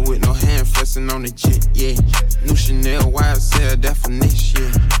 Do it with no hand flexing on the jet, yeah. New Chanel, YSL, that finesse, yeah.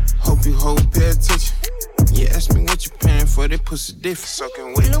 Hope you hold, pay attention. Yeah, ask me what you paying for, that pussy different.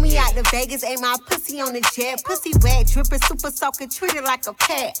 Soaking wet. Flew me out to Vegas, ain't my pussy on the jet. Pussy wet, drippin', super soaking, treated like a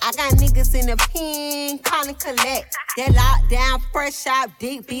pet. I got niggas in the pen, callin' collect. That lockdown, fresh out,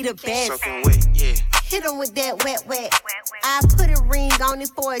 deep, be the best. Soaking wet, yeah. Hit him with that wet. I put a ring on it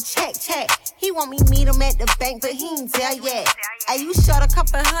for a check. He want me meet him at the bank, but he ain't there yet. Hey, you short a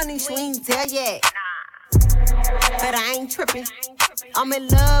couple honeys, you ain't there yet. But I ain't trippin'. I'm in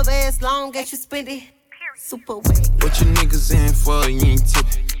love as long as you spend it. Super wet. What you niggas in for, you ain't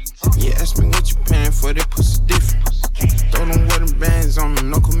tippin'. Yeah, ask me what you paying for, that pussy different. Throw them wedding bands on them,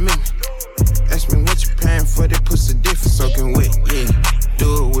 no commitment. Ask me what you paying for, that pussy different. Soaking wet, yeah.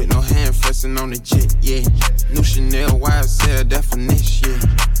 Do it with no hand flexing on the jet, yeah. New Chanel, YSL, that finesse, yeah.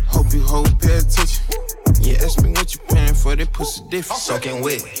 Hope you hold, pay attention. Yeah, ask me what you paying for, that pussy different. Soaking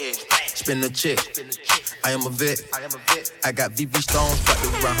wet, spin the chick. I am a vet. I got VV stones wrapped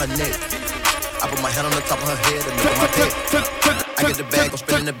around her neck. I put my hand on the top of her head and make my pet. I get the bag, I'm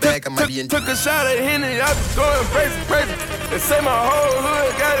spinning the bag, I might be in. Took a shot at Henny, I was going crazy. They say my whole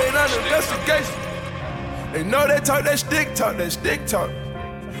hood got it under investigation. They know they talk that stick talk.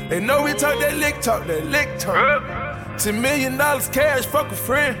 They know we talk that lick talk. $10 million cash, fuck a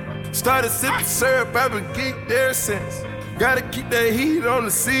friend. Started sipping syrup, I've been geeked there since. Gotta keep that heat on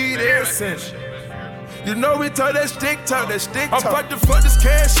the seed ever since. You know we talk that stick talk. I'm about to fuck this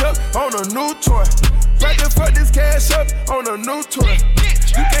cash up on a new toy. About to fuck this cash up on a new toy.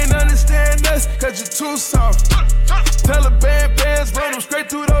 You can't understand us, cause you're too soft. Taliban pants run them straight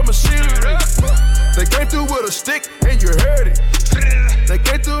through the machinery. They came through with a stick and you heard it. They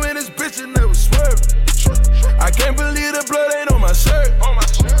came through in this bitch and they was swerving. I can't believe the blood ain't on my shirt.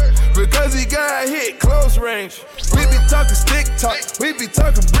 Because he got hit close range. We be talking stick talk, we be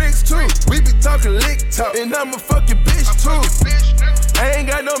talking bricks too. We be talking lick talk, and I'm a fucking bitch too. I ain't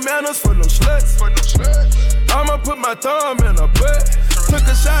got no man cameras for no sluts. I'ma put my thumb in her butt. Took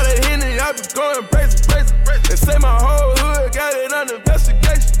a shot at Henny, I be going crazy. They say my whole hood got it under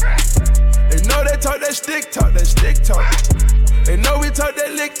investigation. They know they talk that stick talk. They know we talk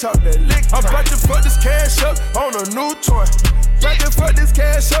that lick talk. I'm about to fuck this cash up on a new toy. About to fuck this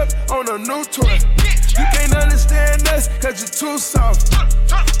cash up on a new toy. You can't understand us, cause you're too soft.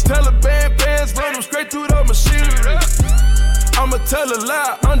 Taliban bands run them straight through the machinery. I'ma tell a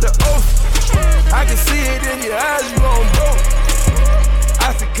lie under oath. I can see it in your eyes, you on both.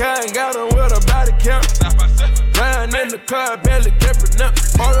 I said, Kai got on with a body count. Riding in the car, barely kept it up.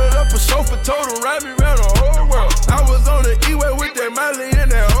 Ordered up a chauffeur, told him ride me around the whole world. I was on the E-way with that Miley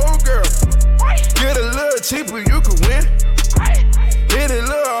and that old girl. Get a little cheaper, you can win. Hit it a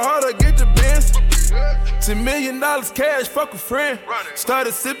little harder, get the Benz. $10 million cash, fuck a friend.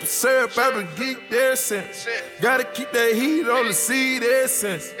 Started sipping syrup, I've been geeked ever since. Gotta keep that heat on the seed ever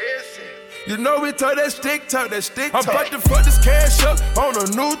since. You know we talk that stick talk. I'm about to fuck this cash up on a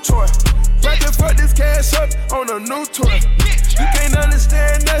new toy. About to fuck this cash up on a new toy. You can't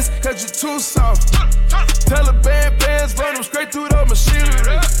understand us, cause you're too soft. Taliban bands run them straight through the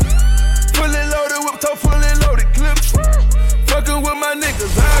machinery. Fully loaded whip top, fully loaded clips. Fucking with my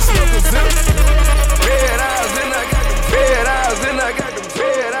niggas, I smoke a zip. Red eyes, and I got them red eyes, and I got them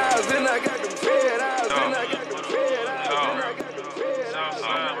red eyes, and I got them red eyes, and I got them red eyes, and I got them red eyes.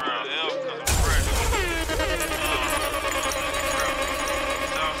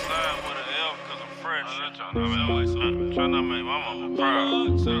 I'm tryna make my mama proud.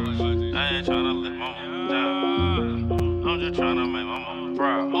 I ain't tryna let my mama down. I'm just tryna make my mama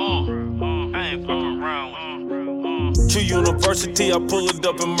proud. I ain't fucking around with to university, I pull it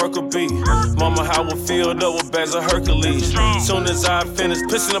up in Mercury. Mama, how I filled up with bags of Hercules. Soon as I finished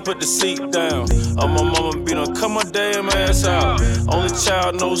pissing, I put the seat down. My mama be done cut my damn ass out. Only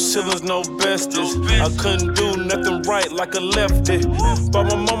child, no siblings, no besties. I couldn't do nothing right like a lefty. Bought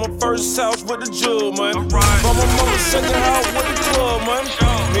my mama first house with the jewel, man. Bought my mama second house with the club, man.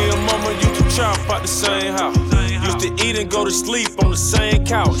 Me and mama used to chop out the same house. Used to eat and go to sleep on the same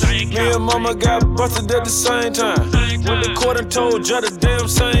couch. Me and mama got busted at the same time. Went to court and told Judge the damn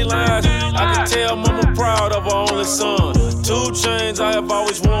same lies. I can tell mama proud of her only son. 2 chains, I have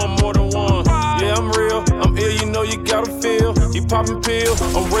always worn more than one. Yeah, I'm real, I'm ill, you know you gotta feel. You poppin' pills,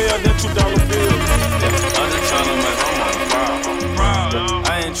 I'm real than $2 bills. Yeah, I'm just tryna make my mama proud.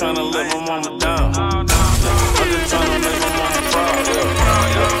 I ain't tryna let my mama down. I'm just tryna make my mama proud.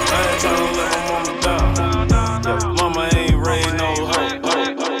 I ain't tryna let my mama down. Mama ain't raised no hoe.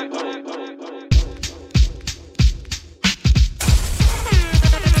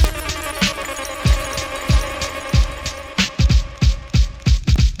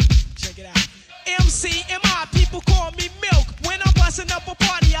 Up a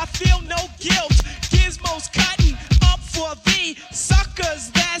party, I feel no guilt. Gizmos cutting up for the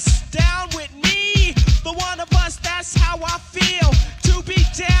suckers that's down with me. The one of us, that's how I feel. To be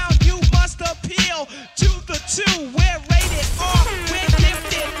down, you must appeal to the 2. We're rated R, we're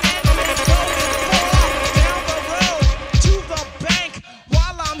gifted, and we're going far down the road to the bank.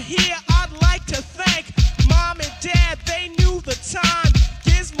 While I'm here, I'd like to thank Mom and Dad, they knew the time.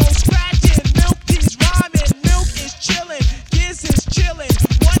 Gizmo scratching, Milk D's rhyming, Milk is chilling. Is chillin'.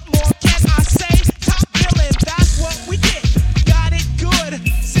 What more can I say? Top billin', that's what we get. Got it good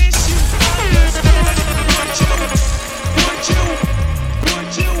since you understood. Would you?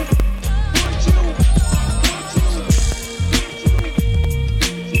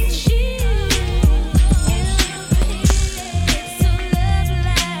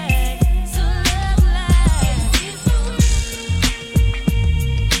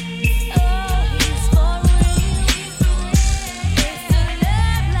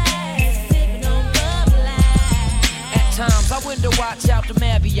 Watch out the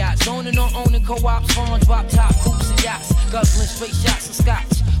Marriott, zoning on owning co-ops, phone drop top coops and yachts, guzzling straight shots of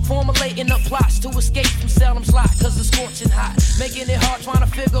scotch, formulating up plots to escape from Salem's lot, cause it's scorching hot, making it hard trying to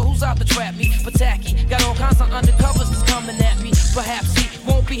figure who's out to trap me, but tacky, got all kinds of undercovers that's coming at me, perhaps he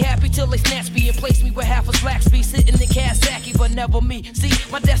won't be happy till they snatch me and place me with half a slack speed, sitting in Kawasaki, but never me, see,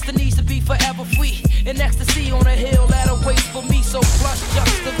 my destiny's to be forever free, in ecstasy on a hill that awaits for me, so flush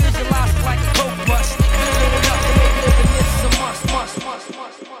just to visualize like a coke bust, building it up to make living this a must.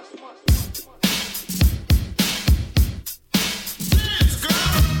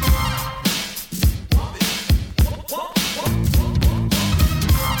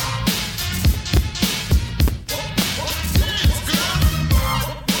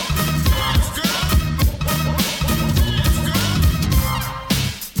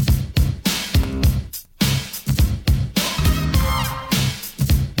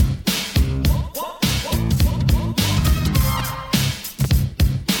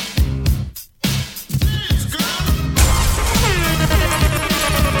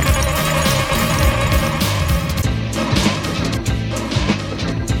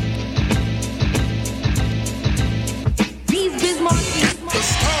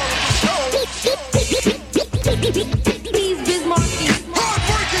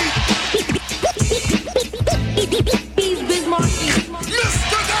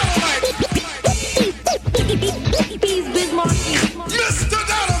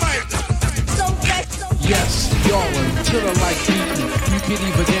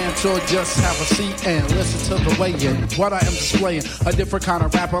 or just have a seat and listen to the way in what I am displaying. A different kind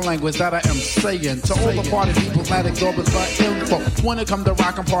of rapper language that I am saying. To all the party people, Atlantic Orbit for info. When it comes to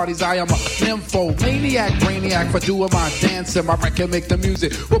rockin' parties, I am a nympho. Maniac, brainiac for doing my dancing. My record make the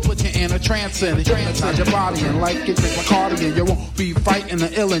music, will put you in a trance and hypnotize your body. And like it, drink my cardigan. You won't be fighting the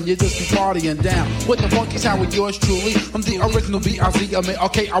illin', you just be partying down. With the funky sound with yours truly. I'm the original B.I.Z. I mean,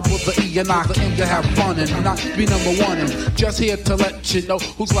 okay, I will the E and I aim to have fun and not be number one. And just here to let you know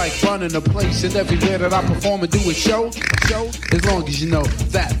who's like running the place. And everywhere that I perform and do a show, as long as you know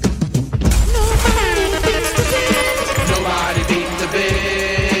that. Nobody beats the band. Nobody beats the band.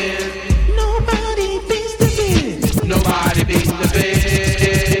 Nobody beats the band.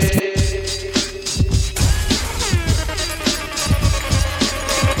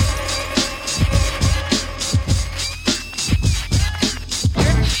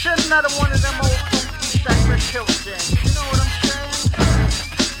 It's another one of them old funky sacred children. You know what I'm saying?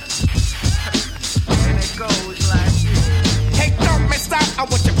 And it goes like this. Hey, don't miss out on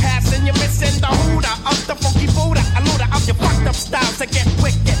what you're passing. You're missing the hooter of the funky Buddha. A looter of your fucked up styles to get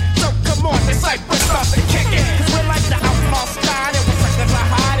wicked. So come on, the Cypress starts to kick it. Cause we're like the outlaw style. And we're suckers are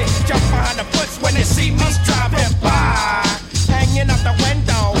hiding. Jump behind the bush when they see me driving by. Hanging out the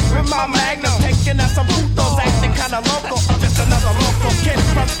window with my magnum. Taking out some putos, acting kinda local. I'm just another local kid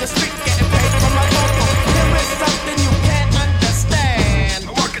from the street getting paid from my local. There is something you can't understand.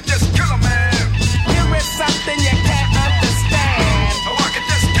 I could just kill a man. There is something you can't understand. I could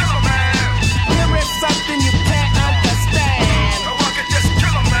just kill a man. There is something you can't understand. I could just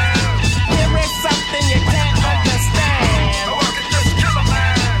kill a man. There is something you can't understand. I could just kill a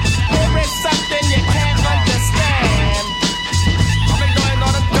man. There is something you can't understand. I've been doing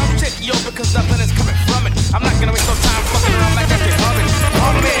all the dumb shit, yo, because nothing is coming from it. I'm not gonna waste no time fucking around like I can oven.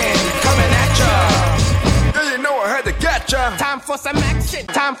 I'm in, coming at ya. Yeah, you know I had to get ya. Time for some action.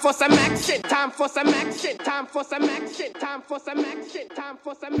 Time for some action. Time for some action. Time for some action. Time for some action. Time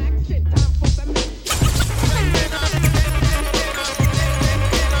for some action. Time for some action.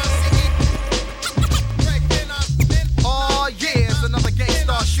 Oh yeah, it's another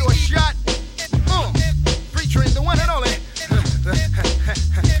Gangstar short shot. Featuring the one and only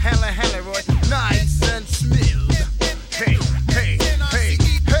Hanley Roy, nice and smooth. Hey, hey, hey,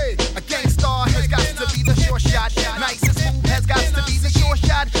 hey. A Gangstar has got to be the short shot. Nice and smooth has got to be the short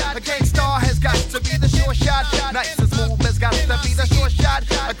shot. A Gangstar has got to be the short shot. Nice and smooth has got to be the short shot.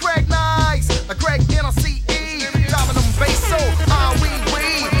 A Greg Nice, a Greg NLCE, Dominum Basso, we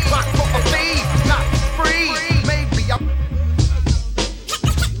rock for a fee, not free. Maybe I'm.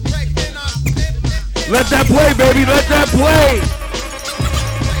 Let that play, baby. Let that play.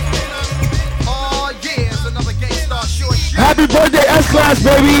 Oh yeah, it's another Gangstar short shot. Happy birthday, S-Class,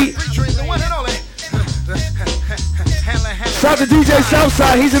 baby. Featuring the one and only Shout out to DJ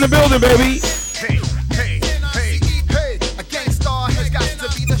Southside. He's in the building, baby. Hey, hey, hey, hey. A Gangstar has got to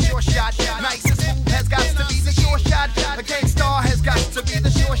be the short shot. Nice and smooth has got to be the short shot. A Gangstar has got to be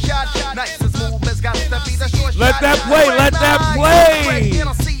the short shot. Nice and smooth has got to be the short shot. Let that play. Let that play.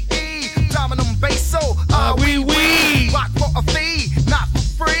 Dominum Basso, we rock for a fee, not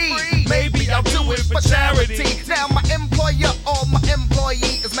for free. Maybe I'll do it for charity. Now my employer or my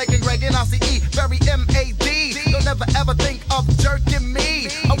employee is making Greg NLCE very M.A.D. They'll never ever think of jerking me.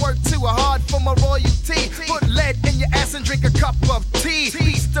 I work too hard for my royalty. Put lead in your ass and drink a cup of tea.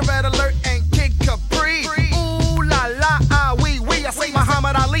 Beast the Red Alert and Kid Capri. Ooh la la, we. I say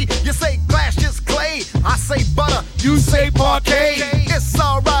Muhammad Ali, you say glass is clay. I say butter, you say parquet. It's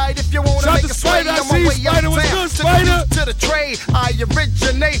alright if you wanna make a sway. I'm my way uptown to the trade. I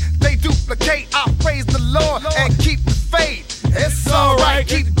originate, they duplicate. I praise the Lord and keep the faith. It's alright,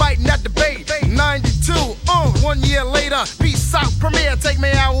 keep biting at the bait. 92, 1 year later. Peace out, premiere, take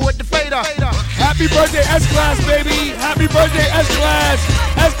me out with the fader. Happy birthday, S-Class, baby. Happy birthday, S-Class.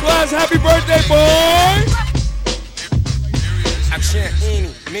 S-Class, happy birthday, boy. I chant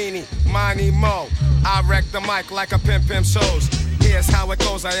eeny, meeny, miny, mo. I wreck the mic like a pimp shows. Here's how it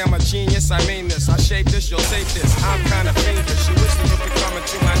goes, I am a genius, I mean this. I shape this, you'll tape this. I'm kinda fiendish. You wish that you could come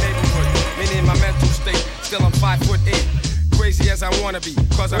into my neighborhood. Meaning my mental state, still I'm 5'8". Crazy as I wanna be,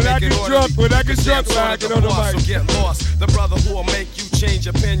 cause I make it orderly. When I get drunk, I get on the mic. So get lost, the brother who will make you change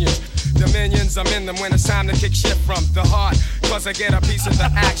opinions. Dominions, I'm in them when it's time to kick shit from the heart. Cause I get a piece of the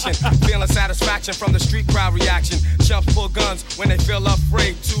action. Feeling satisfaction from the street crowd reaction. Chumps pull guns when they feel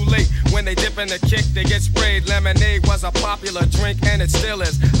afraid. Too late, when they dip in the kick, they get sprayed. Lemonade was a popular drink and it still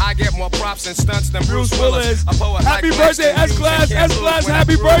is. I get more props and stunts than Bruce Willis. A poet happy like birthday, S-Class, S-Class,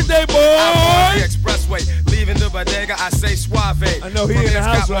 happy birthday, boy! The expressway, leaving Even the bodega, I say suave. I know he in the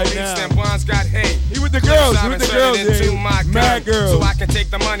house right now. Bonds got hate. He with the girls. He with the girls. Mad girls. So I can take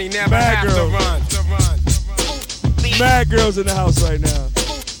the money, never Mad have girls. to run. Mad girls in the house right now.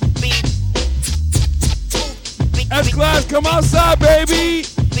 S-Class, come outside, baby.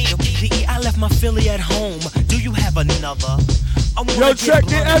 Yo, PE, I left my Philly at home. Do you have another? Yo, check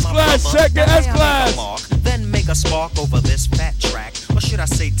the S-Class. Check the S-Class. Then make a spark over this fat track. Or should I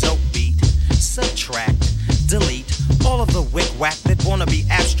say dope beat? Subtract, delete all of the wick-wack that wanna be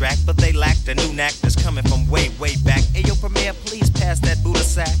abstract, but they lack the new knack that's coming from way, way back. Ayo, Premier, please pass that Buddha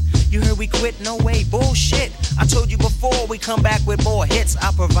sack. You heard we quit? No way, bullshit. I told you before, we come back with more hits.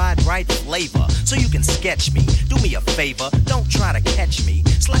 I provide right flavor, so you can sketch me. Do me a favor, don't try to catch me.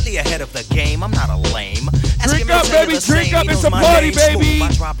 Slightly ahead of the game, I'm not a lame. Drink up, baby, drink up, it's a party, baby.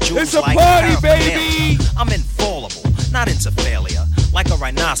 It's a party, baby. I'm infallible, not into failure. Like a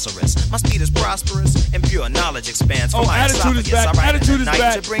rhinoceros, my speed is prosperous and pure knowledge expands. Oh, attitude is back. Attitude is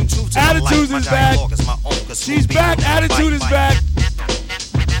back. Attitude is back. She's back. Attitude is back.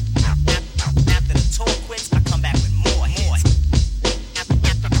 After the tour quits, I come back with more hits.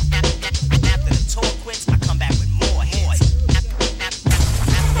 After the tour quits, I come back with more hits.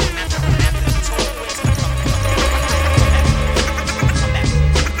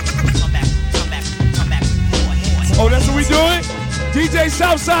 Oh, that's what we doing? DJ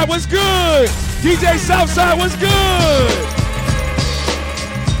Southside, what's good? DJ Southside, what's good?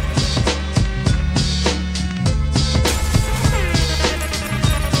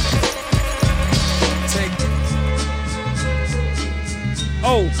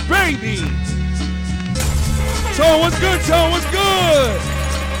 Oh, baby. Tone, what's good, Tone? What's good?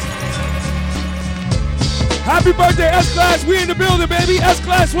 Happy birthday, S-Class. We in the building, baby.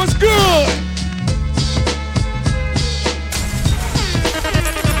 S-Class, what's good?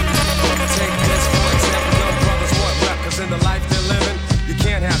 In the life they're living, you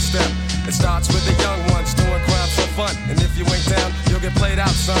can't have step. It starts with the young ones doing crimes for fun. And if you ain't down, you'll get played out,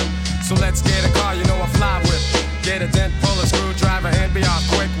 son. So let's get a car, you know I fly with. Get a dent, pull a screwdriver, and be off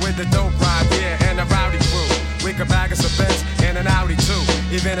quick with the dope ride, yeah, and a rowdy crew. We could bag us a Benz and an Audi too.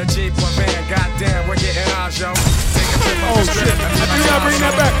 Even a Jeep or van, goddamn, we're getting ours, yo. Take a trip on the strip. You gotta bring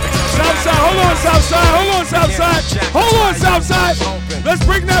that back. Southside, hold on, Southside, hold on, Southside. Hold on, Southside. Let's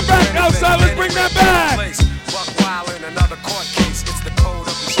bring that back, outside, let's bring that back. Buck wild in another court case, it's the code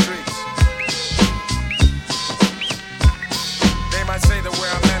of the streets. They might say that we're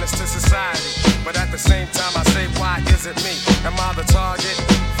a menace to society, but at the same time I say, why is it me? Am I the target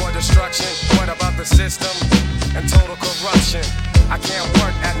for destruction? What about the system and total corruption? I can't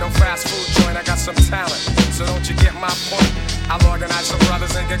work at no fast food joint, I got some talent, so don't you get my point? I'll organize some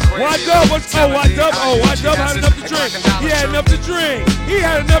brothers and get crazy. Watch up, what's up, watch up, oh, watch up, had enough to drink. He had enough to drink. He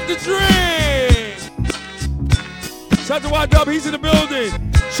had enough to drink. Shout out to Y-Dub, he's in the building.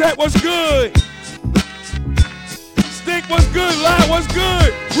 Chet, what's good? Stink, what's good? Lyle, what's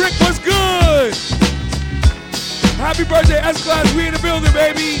good? Rick, what's good? Happy birthday, S-Class, we in the building,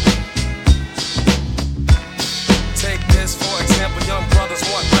 baby. Take this, for example, young brothers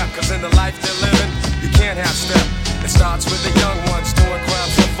want rap, cause in the life they're living, you can't have step. It starts with the young ones doing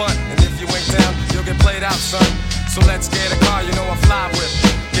crimes for fun. And if you ain't down, you'll get played out, son. So let's get a car, you know I fly with.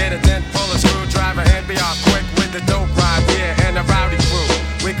 Get a dent, pull a screwdriver, and be off quick with the dope ride, yeah, and a rowdy crew.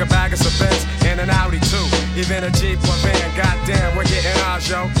 We could bag us a Benz and an Audi too. Even a Jeep or van, goddamn, we're getting ours,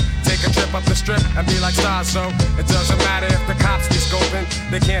 yo. Take a trip up the strip and be like stars, so it doesn't matter if the cops be scoping.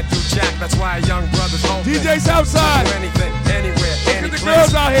 They can't do jack, that's why young brothers open. DJ Southside. Do anything, anywhere, any place. Let's get the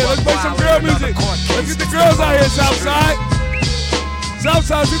girls out here. Let's play some girl music. Let's get the girls out here, Southside.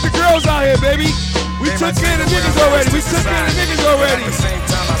 Southside, get the girls out here, baby. We took care of the niggas already. We took care of the niggas already.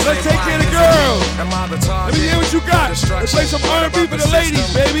 Let's take care of the girls. Let me hear what you got. Let's play some R&B for the ladies,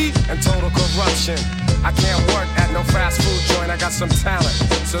 baby. And total corruption. I can't work at no fast food joint. I got some talent,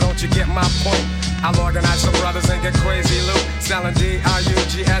 so don't you get my point? I'll organize some brothers and get crazy loot, selling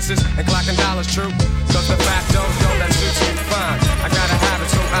D-R-U-G-S's and clocking dollars true. Cause the fact don't know that suits me fine. I gotta have it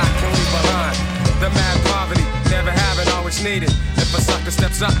so I can leave behind the mad poverty, never having, always needed. If a sucker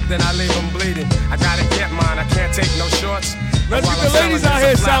steps up, then I leave him bleeding. I gotta get mine, I can't take no shorts. Let's get the ladies out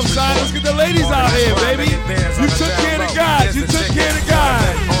here, Southside. Let's get the ladies out here, baby. You took care of the guys. You took care of the guys.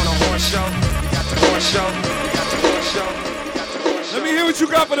 On a horse show, you got the horse show, you got the horse show. Let me hear what you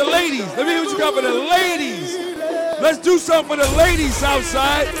got for the ladies. Let me hear what you got for the ladies. Let's do something for the ladies,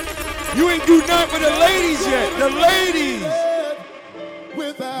 Southside. You ain't do nothing for the ladies yet. The ladies.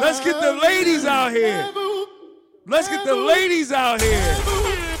 Let's get the ladies out here. Let's get the ladies out here.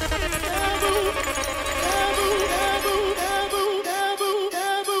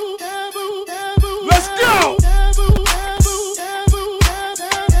 Let's go.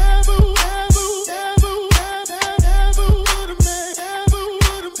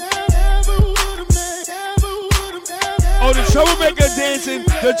 dancing.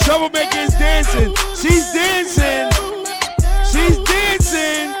 The troublemaker is dancing. She's dancing. She's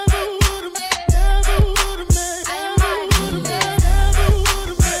dancing.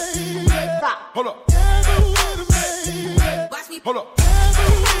 Hold up. Hold up.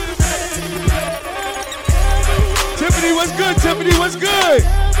 Tiffany, what's good? Tiffany, what's good?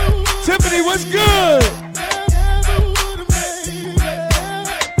 Tiffany, what's good?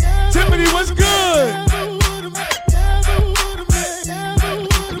 Tiffany, what's good?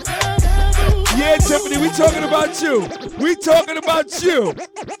 Yeah, Tiffany, we talking about you. We talking about you.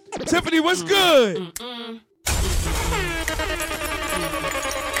 Tiffany, what's good?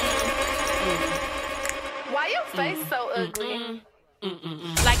 Why your face so ugly?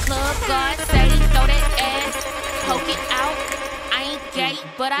 Like Club God say, throw that ass, poke it out. I ain't gay,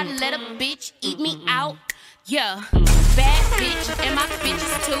 but I let a bitch eat me out. Yeah, bad bitch, and my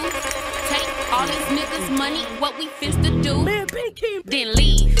bitches too. Take all these niggas' money, what we finna do? Then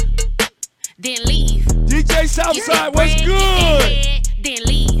leave. Then leave. DJ Southside, what's good? Then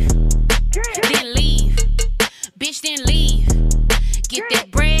leave. Then leave. Bitch, then leave. Get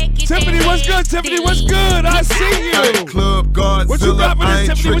that bread, get Tiffany, that what's good? Tiffany, what's good? I see you. Club Godzilla. What you got for this,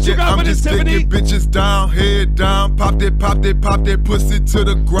 Tiffany? What you got for this, Tiffany? I'm just bitches down, head down. Pop that pussy to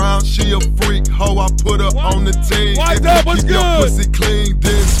the ground. She a freak, hoe, I put her on the team. What's if up? you What's keep your good? pussy clean,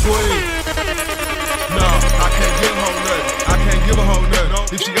 then squeeze. No, I can't give her nothing. I can't give a hoe nothing.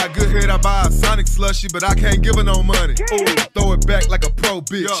 If she got good head, I buy a Sonic slushy, but I can't give her no money. Ooh, throw it back like a pro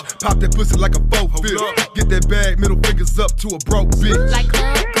bitch. Pop that pussy like a faux bitch. Get that bag, middle fingers up to a broke bitch. Like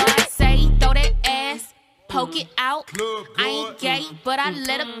Club God say, throw that ass, poke it out. I ain't gay, but I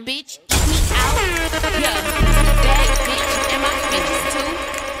let a bitch eat me out. Yeah, bad bitch, and my bitches too.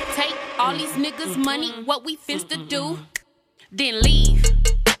 Take all these niggas' money, what we finna do? Then leave.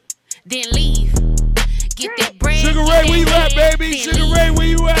 Then leave. Get that bread. Sugar Ray, where you at, baby? Sugar Ray, where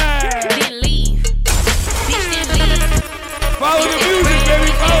you at? Then leave. Bitch, then leave. Follow the music,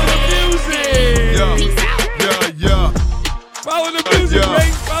 baby. Follow the music. Peace out. Yeah. Follow the music,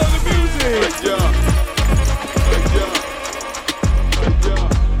 Ray. Follow the music.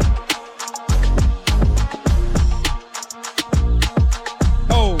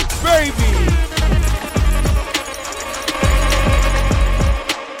 Oh, baby.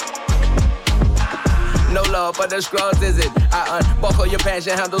 No love for the scrubs, is it? I unbuckle your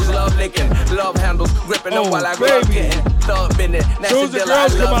passion handles, love licking, love handles, gripping them while I grow up getting thug bending. Soon as the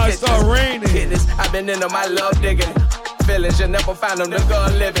girls come out, it start raining. I've been into my love digging. Feelings you never find them, the girl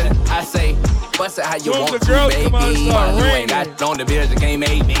living. I say, bust it how you want to, baby. You ain't got on the bills, you can't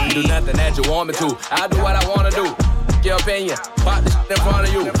make me do nothing that you want me to. I'll do what I wanna do. Your opinion, pop this in front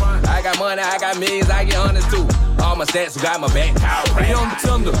of you. I got money, I got millions, I get hundreds too. All my stats got my back. Hey, I'm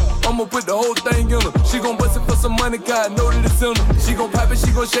tender, I'ma put the whole thing in her. She gon' bust it for some money, cause I know that it's in her. She gon' pop it,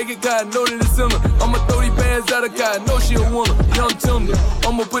 she gon' shake it, cause I know that it's in her. I'ma throw these bands at her, cause I know she a winner. Young tender,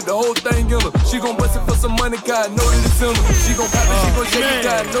 I'ma put the whole thing in her. She gon' bust it for some money, cause I know that it's in her. She gon' pop it, she gon' shake it,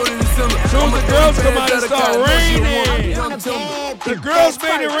 cause I know that it's in her. Soon as the girls come out, it start raining. The girls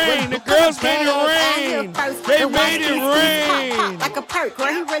made it rain. The girls made it rain. They made it rain. Like a perk,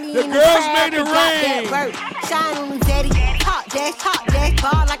 girl, he really the girls made it rain. Shine on him, daddy. Top dash,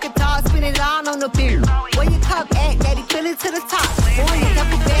 ball like a dog, spin it all on the beer. Where your cup at, daddy? Fill it to the top. Boy, you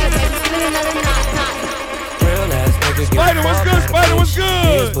double bad, baby, spin another knot. Real ass nigga, Spider, what's good? Spider, what's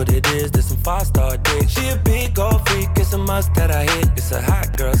good? But it is, this some 5-star dick. She a big old freak, it's a must that I hit. It's a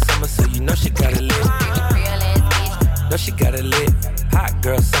hot girl summer, so you know she got it lit. Know she got it lit. Hot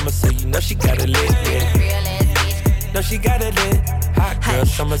girl summer, so you know she got it lit. Yeah. Know she got it lit. Hot girl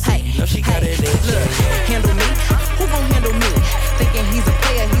summer, so you know she got it lit. Look, handle me? Who gon' handle me? Thinking he's a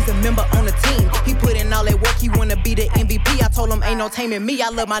player, he's a member on the team. He put in all that work, he wanna be the MVP. I told him ain't no taming me, I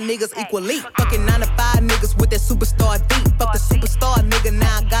love my niggas equally. Fucking 9 to 5 niggas with that superstar beat. Fuck the superstar nigga,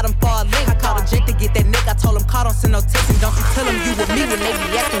 now I got him far link. I called a Jake to get that nigga, I told him call, don't send no text. And don't you tell him you with me when they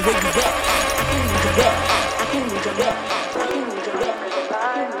be asking where you at.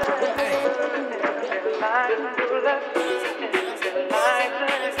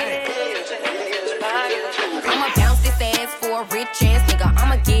 I'ma bounce this ass for a rich ass nigga.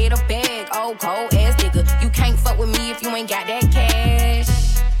 I'ma get a bag, old cold ass nigga. You can't fuck with me if you ain't got that cash.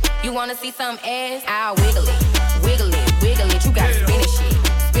 You wanna see some ass? I'll wiggle it, wiggle it, wiggle it. You gotta spin it shit,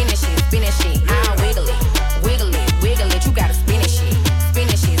 spin it shit, spin it shit. I'll wiggle it, wiggle it, wiggle it. You gotta spin it shit, spin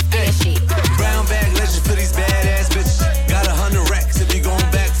it shit, spin it shit. Brown bag legends for these badass bitches. Got 100 racks if you gon'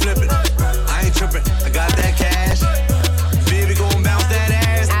 back flip it. I ain't trippin', I got that cash. Baby gon' bounce that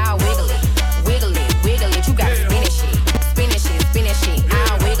ass. I'll wiggle it, wiggle it, wiggle it. You gotta spin it shit, spin it shit, spin it shit.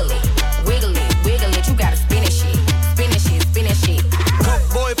 I'll wiggle it, wiggle it, wiggle it. You gotta spin it shit, spin it shit, spin it shit.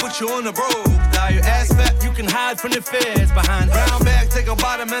 you on the road. Now your ass fat, you can hide from the feds behind brown bag, take a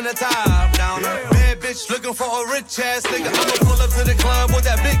bottom and a top down. Bad bitch looking for a rich ass nigga. I'ma pull up to the club with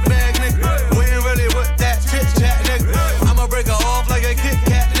that big bag, nigga. We ain't really with that chit chat, nigga. I'ma break her off like a Kit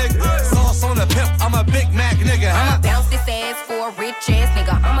Kat, nigga. Sauce on the pimp, I'm a Big Mac, nigga. I'ma bounce this ass for a rich ass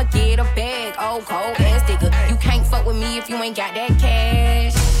nigga. I'ma get a bag, old cold ass nigga. You can't fuck with me if you ain't got that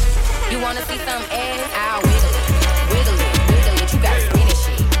cash. You wanna see some ass? I'll wiggle it, wiggle it, wiggle it. You gotta spin it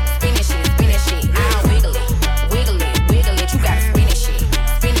shit, spin it shit, spin it shit. I'll wiggle it, wiggle it, wiggle it. You gotta spin it shit,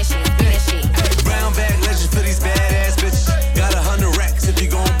 spin it shit, spin it shit. Brown bag legends for these badass bitches. Got 100 racks if you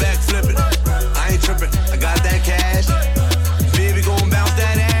gon' back flip it. I ain't trippin', I got that cash. Baby gon' bounce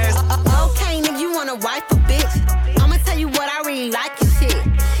that ass. Okay, nigga, you wanna wife a bitch? I'ma tell you what I really like and shit.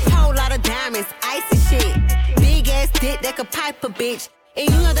 Whole lot of diamonds, ice and shit. Big ass dick that could pipe a bitch. And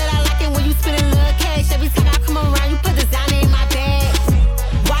you know that I like it when you spend a little cash. Every time I come around, you put designer in my bag.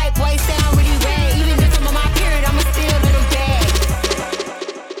 White boy sound really red. Even if I'm on my period, I'ma still let them bag.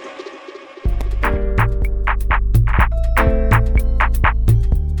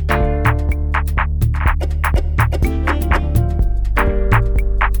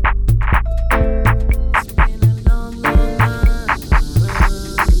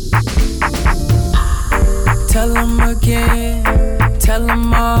 Tell them again, tell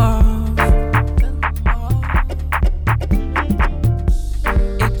them all.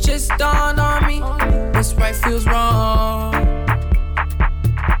 It just dawned on me, what's right feels wrong.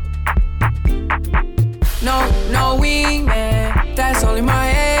 No wingman, that's only my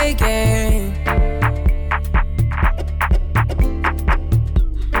A game.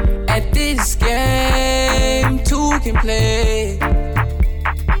 At this game, two can play.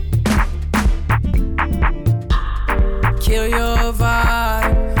 Kill your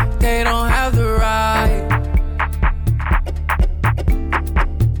vibe, they don't have the right.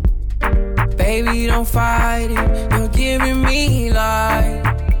 Baby, don't fight it, you're giving me life.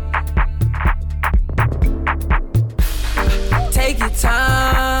 Take your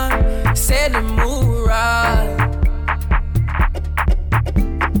time, set the mood right.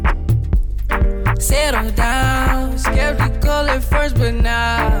 Settle down, skeptical at first, but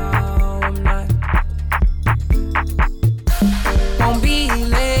now I'm not. Won't be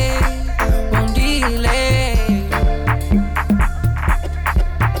late, won't delay.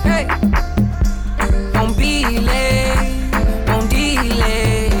 Hey, won't be late, won't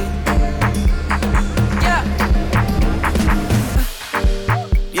delay. Yeah.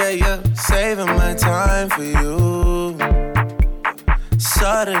 Yeah, saving my time for you.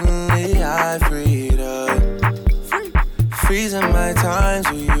 Suddenly I freed up, freezing my time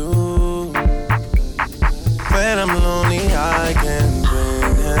for you. When I'm lonely, I can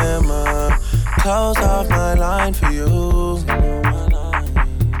bring him up. Close off my line for you.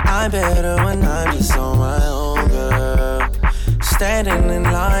 I'm better when I'm just on my own, girl. Standing in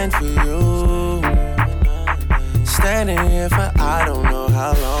line for you. Standing here for I don't know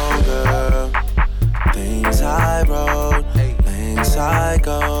how long, girl. Things I wrote, things I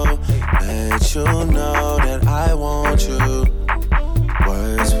go. Let you know that I want you.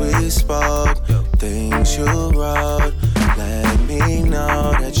 Words we spoke, things you wrote. Let me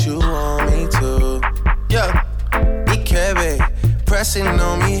know that you want me to. Yeah, Ikebe, pressing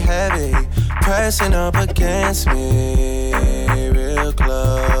on me heavy, pressing up against me, real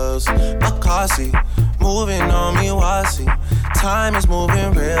close. Makasi, moving on me wasi. Time is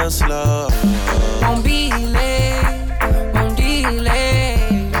moving real slow. Won't be late, won't delay.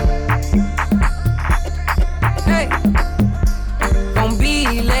 Hey, won't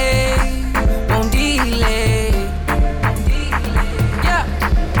be late, won't delay. Yeah.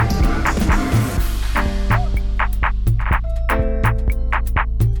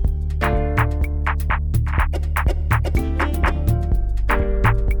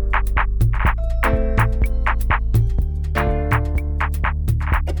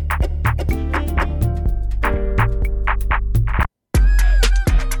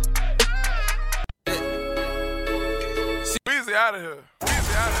 Beezy out of here.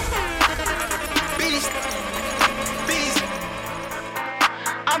 Beezy out of here. Beast.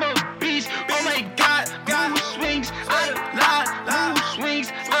 I'm a beast. Oh my God. Mood swings out of line. Mood swings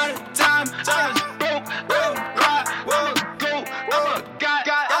out of time. I was broke. I'm a god. I'm a goat. I'm a god.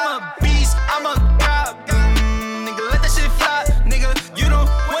 I'm a beast. I'm a god. Nigga, let that shit fly. Nigga, you don't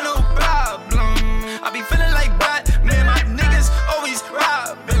want no problem. I be feeling like Batman. My niggas always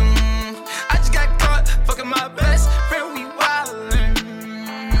robbing. I just got caught fucking my best friend. We wildin'.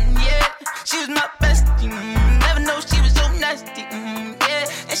 Yeah, she was my bestie.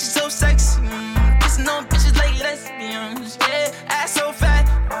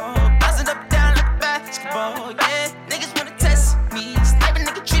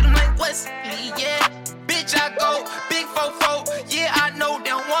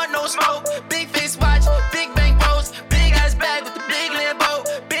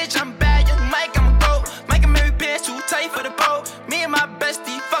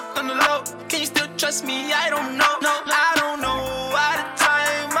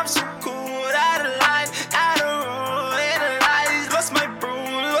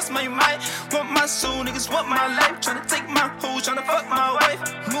 niggas want my life, tryna take my hoes, tryna fuck my wife.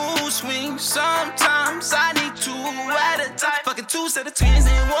 Mood swings, sometimes I need two at a time. Fucking two set of twins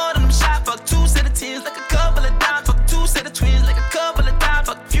and one of them shot. Fuck two set of tens like a couple of dimes. Fuck two set of twins like a couple of dimes.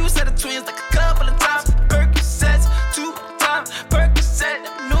 Fuck few set of twins like a couple of times. Percocets, 2 times. Percocet,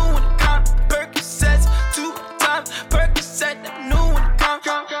 never knew when it come. Percocets, 2 times. Percocet, never knew when it come.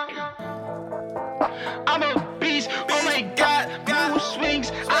 I'm a beast, oh my God. Mood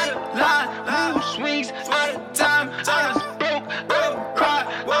swings, out of line. Mood swings, out of time. I was broke, I'ma cry.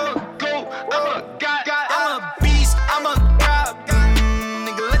 I'ma go, I'm a god. I'm a beast, I'm a god.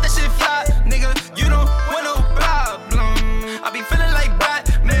 Nigga, let that shit fly. Nigga, you don't want no problem. I be feeling like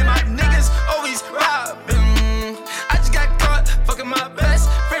Batman, my niggas always robbing. I just got caught fucking my best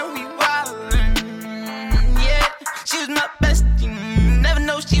friend, we wildin'. Yeah, she was my bestie. Never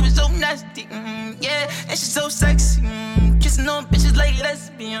know she was so nasty. Yeah, and she's so sexy. Kissing on bitches like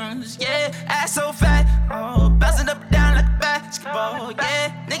lesbians. Yeah, ass so fat. Oh, bouncing up and down like a basketball.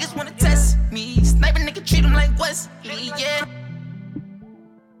 Yeah, niggas wanna test me. Sniper nigga treat him like Wesley. Yeah.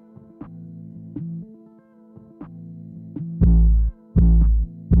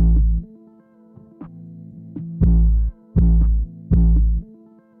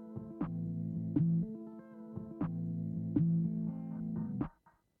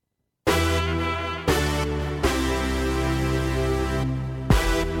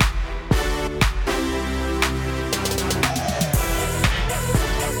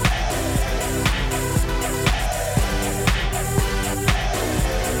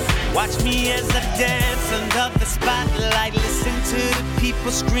 Watch me as I dance under the spotlight. Listen to the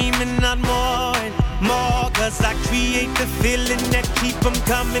people screaming out more and more. Cause I create the feeling that keep them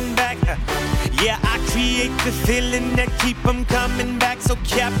coming back. Yeah, I create the feeling that keep them coming back. So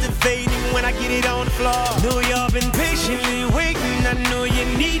captivating when I get it on the floor. Know y'all been patiently waiting. I know you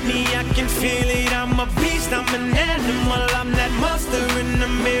need me, I can feel it. I'm a beast, I'm an animal. I'm that monster in the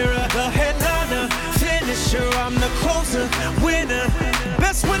mirror. The headliner, finisher, I'm the closer, winner.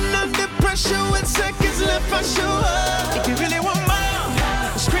 Best when under pressure with seconds left, I show up. If you really want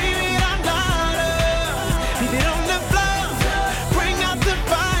more, scream it out louder. Leave it on the floor, bring out the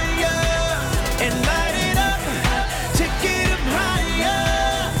fire and light it up, take it up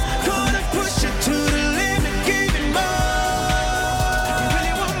higher. Gonna push it to the limit, give it more. If you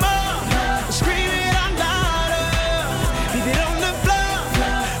really want more, scream it out louder. Leave it on the floor,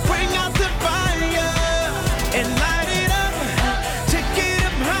 bring out the fire and light it up, take it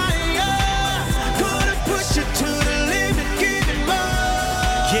up higher. Gonna push it to the limit, give it more.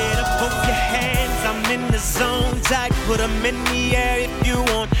 Get up off your hands, I'm in the zone tight. Put them in the air if you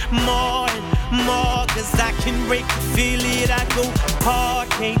want more and more. Cause I can break the feel it, I go hard,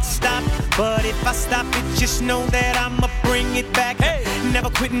 can't stop. But if I stop it, just know that I'ma bring it back. Hey, never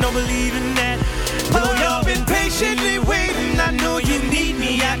quit, no believing that. Know y'all been patiently waiting. I know you need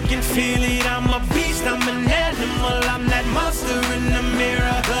me, I can feel it. I'm a beast, I'm an animal. I'm that monster in the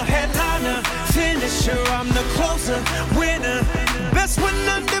mirror. The headliner, finisher, I'm the closer, winner. Best when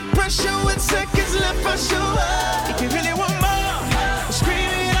under pressure with seconds left, I show up. If you really want more,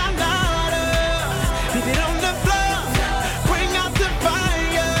 scream it out louder. Leave it on the floor, bring out the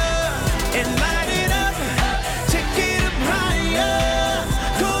fire and light it up, take it up higher.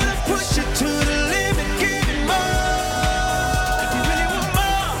 Gonna push it to the limit, give it more. If you really want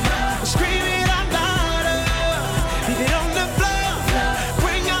more, scream it out louder. Leave it on the floor,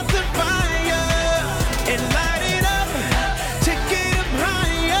 bring out the fire and light it up, take it up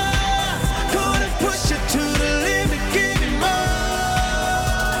higher. Gonna push it to the limit, give it more.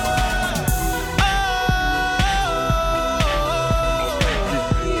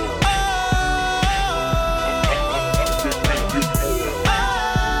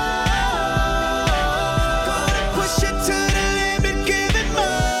 Push it to the limit, give it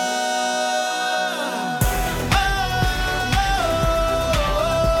more.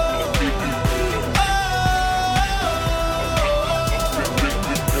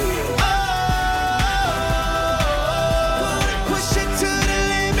 Push it to the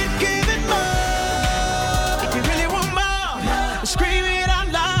limit, give it more. If you really want more, scream it out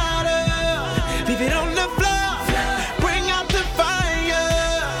louder. Leave it on the floor, bring out the fire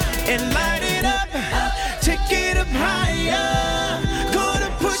and light it up, take it up higher. Gonna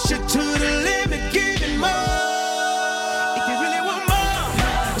push it to the limit, give it more. If you really want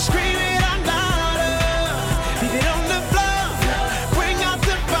more, scream it out louder. Leave it on the floor, bring out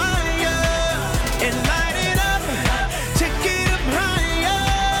the fire and light it up, take it up higher.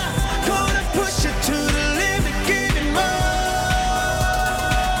 Gonna push it to the limit, give it more.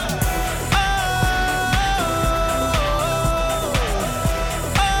 Oh,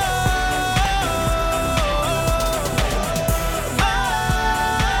 oh, oh.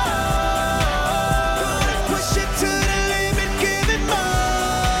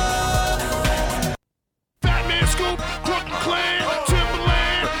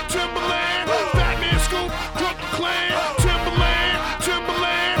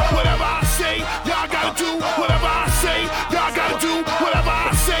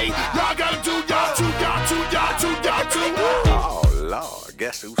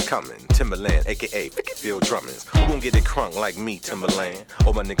 who's coming? Timberland, aka Phil Drummond. Who gon' get it crunk like me, Timberland?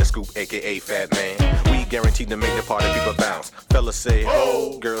 Or my nigga Scoop, aka Fat Man. We guaranteed to make the party people bounce. Fellas say,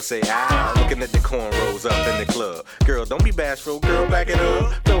 oh, girls say, ah. Looking at the cornrows up in the club. Girl, don't be bashful, girl, back it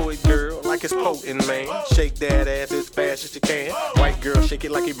up. Throw it, girl, like it's potent, man. Shake that ass as fast as you can. White girl, shake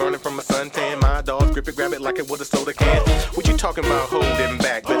it like you burning from a suntan. My dog, grip it, grab it like it was a soda can. What you talking about holding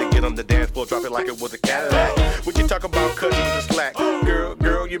back? Better get on the dance floor, drop it like it was a Cadillac. What you talking about cutting the slack?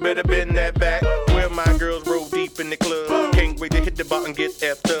 Girl, you better bend that back. Where my girls roll deep in the club. Can't wait to hit the bar and get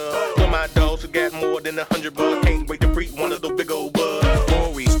effed up. For my dogs who got more than 100 bucks. Can't wait to freak one of those big old bugs.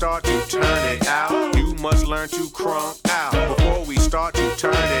 Before we start to turn it out, you must learn to crunk out. Before we start to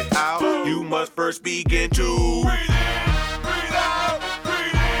turn it out, you must first begin to breathe in, breathe out,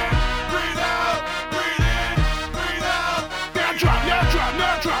 breathe in, breathe out, breathe in, breathe out. Now drop, now drop,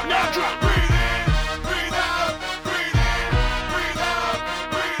 now drop, now drop.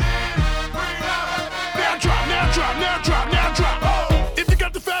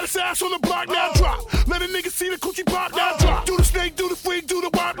 Ass on the block, now drop. Let a nigga see the coochie pop, now drop. Do the snake, do the freak, do the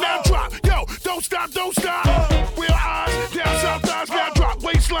wop, now drop. Yo, don't stop, don't stop. Real eyes, down south thighs, now drop.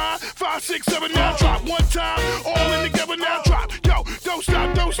 Waistline, 5, 6, 7, now drop. One time, all in together, now drop. Yo, don't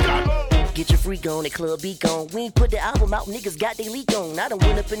stop, don't stop. Get your freak on, the club be gone. We ain't put the album out, niggas got they leak on. I done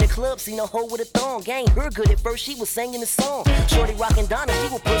went up in the club, seen a hoe with a thong. Ain't her good at first, she was singing the song. Shorty rockin' Donna, she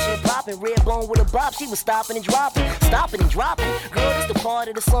was pushing and popping. Red bone with a bop, she was stopping and dropping. Stopping and dropping. Girl, this the part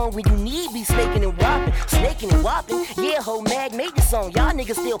of the song when you need be snaking and whopping. Snaking and whopping. Yeah, ho, Mag made the song. Y'all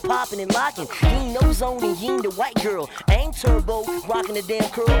niggas still popping and locking. He ain't no zone and he ain't the white girl. Ain't turbo, rocking the damn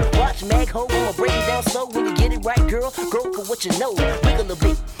curl. Watch Mag ho, I'ma break it down slow. When you get it right, girl, go for what you know. Wiggle a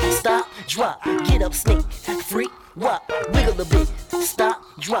bit, stop, drop, get up, snake, freak, wop, wiggle a bit, stop,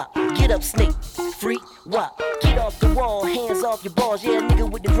 drop, get up, snake, freak, wop, get off the wall, hands off your balls, yeah, nigga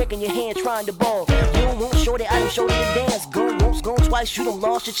with the drink in your hand trying to ball, you don't want shorty, I done shorty to dance, go once, go twice, you done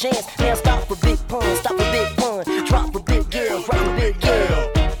lost your chance, now stop for big pun, stop for big fun, drop for big girl, drop for big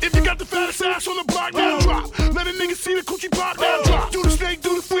girl. If you got the fattest ass on the block, now drop, let a nigga see the coochie pop, now drop, do the snake,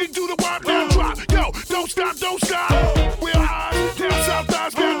 do the freak, do the wop, now drop, yo, don't stop, real eyes, down south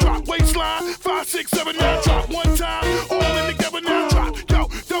thighs, now drop, waistline, 5, 6, 7, now drop. One time, all in together, now drop. Yo,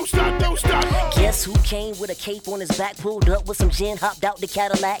 don't stop, don't stop. Guess who came with a cape on his back, pulled up with some gin, hopped out the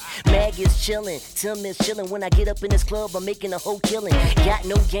Cadillac. Mag is chillin', Tim is chillin'. When I get up in this club, I'm making a whole killin'. Got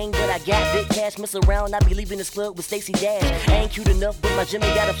no gang, but I got big cash. Mess around, I be leaving this club with Stacey Dash. I ain't cute enough, but my Jimmy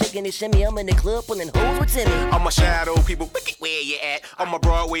got a shaking and shimmy. I'm in the club pulling hoes with Timmy. All my shadow people, pick it where you at. All my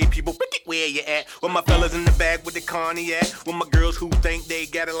Broadway people, pick it where you at. With my fellas in the bag with the cognac. With my girls who think they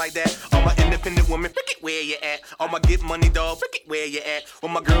got it like that. All my independent women, pick it where you at. All my get money dog, pick it where you at.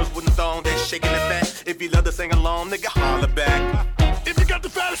 With my girls with the thong, they shaking the fat. If you love to sing along, nigga, holler back. If you got the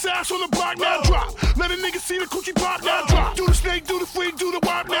fattest ass on the block, now drop. Let a nigga see the coochie pop, now drop. Do the snake, do the freak, do the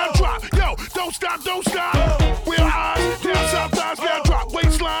wop, now drop. Yo, don't stop, don't stop. Real eyes, down south thighs, now drop.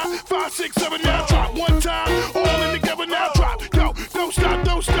 Waistline, 5, 6, 7, now drop. One time, all in together, now drop. Yo, don't stop,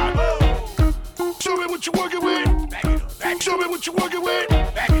 don't stop. Show me what you working with. Back it up, back it up. Show me what you working with.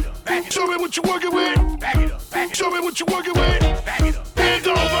 Back it up, back it up. Show me what you working with. Back it up, back it up. Show me what you working with. Back it up. Bend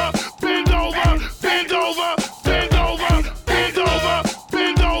over, bend over, bend over, bend over, bend over,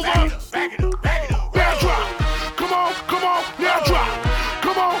 bend over. Back it up, back it up. Now drop. Come on, now drop.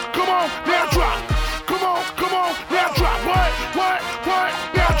 Come on, now drop. Come on, now drop. What?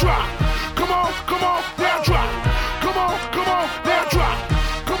 Now drop. Come on, now drop. Come on, now drop.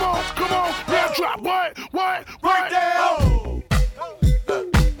 Come on, now drop. What? Right there.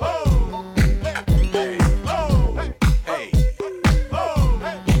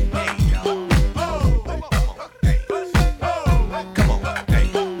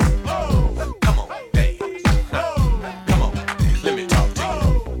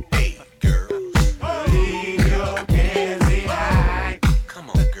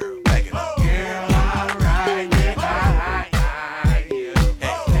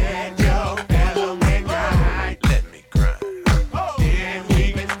 Let me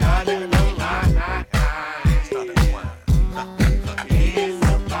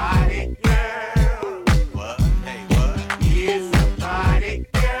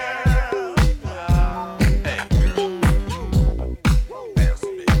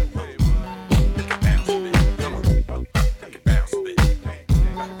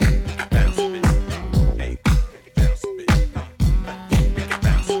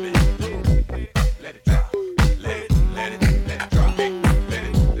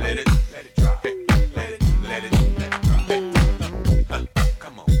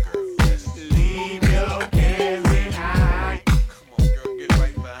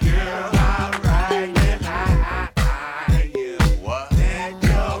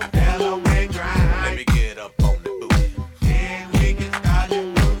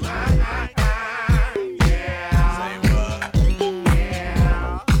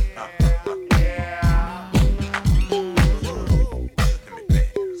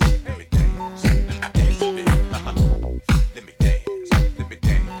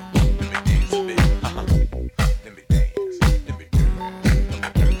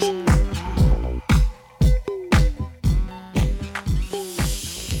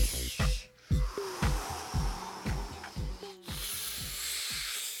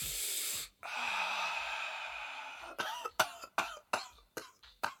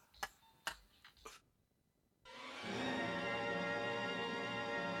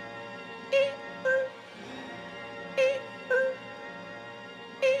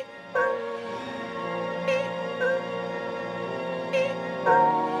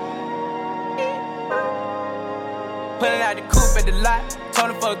Pulling out the coupe at the lot. Told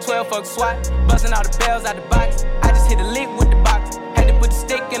him fuck 12, fuck SWAT. Busting all the bells out the box. I just hit a lick with the box. Had to put the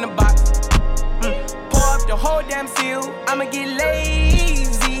stick in the box. Pour up the whole damn seal. I'ma get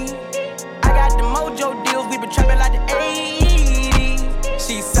lazy. I got the mojo deals. We been trapping like the 80s.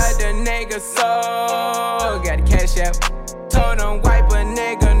 She said the nigga so. Got the cash out. Told him wipe a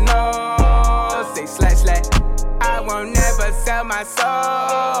nigga no. Say slash slash. I won't never sell my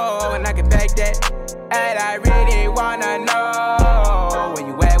soul. And I can back that. And I really wanna know where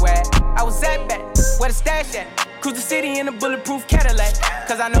you at, where? I was at back, where the stash at? Cruise the city in a bulletproof Cadillac.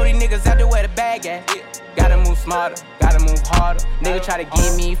 Cause I know these niggas out there where the bag at. Gotta move smarter, gotta move harder. Nigga try to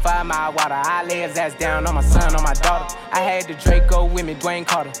give me 5 mile water. I lay his ass down on my son, on my daughter. I had the Draco with me, Dwayne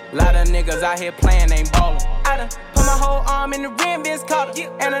Carter. Lot of niggas out here playing, ain't ballin'. I done put my whole arm in the rim, Vince Carter.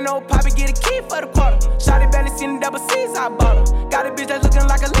 And I know Poppy get a key for the quarter. Shawty barely seen the double C's, I bought her. Got a bitch that's looking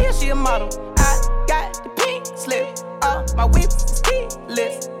like a Leah, she a model. I got the pink slip, my whips is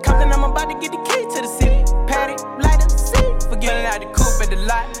keyless. Compton, I'm about to get the key to the city. Patty, light up the seat. Forgetting out the coupe at the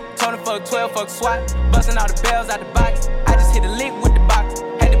lot. Told him fuck 12, fuck SWAT. Busting all the bells out the box. I just hit a lick with the box.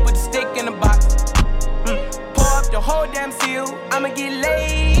 Had to put the stick in the box. Pour up the whole damn seal. I'ma get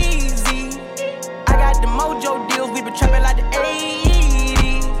lazy. I got the mojo deals. We been trapping like the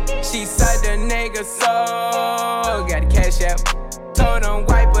 80s. She said the nigga so. Got the cash out. Told him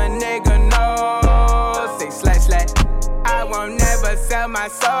wipe a nigga no. Say slash slash. I won't never sell my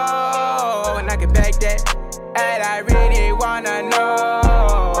soul. And I can back that. And I really wanna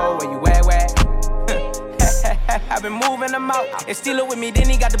know where you at, where? I've been moving them out. And steal it with me, then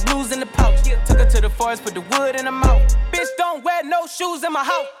he got the blues in the pouch. Took her to the forest, put the wood in her mouth. Bitch, don't wear no shoes in my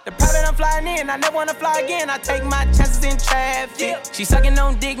house. The private I'm flying in, I never wanna fly again. I take my chances in traffic. She sucking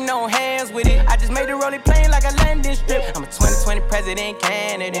on dick, no hands with it. I just made her roll it plain like a landing strip. I'm a 2020 president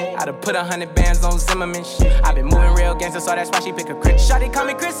candidate. I done put 100 bands on Zimmerman shit. I been moving real gangster, so that's why she pick a crit. Shawty call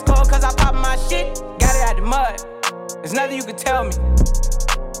me Chris Cole, cause I pop my shit. Got it out the mud. There's nothing you can tell me.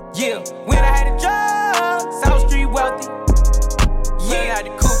 Yeah, when I had a job, South Street wealthy. Yeah, I had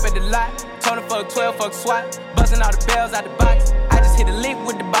the coupe at the lot. Told him fuck 12, fuck SWAT. Busting all the bells out the box. I just hit a lick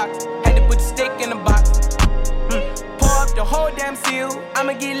with the box. Had to put the stick in the box. Pour up the whole damn seal.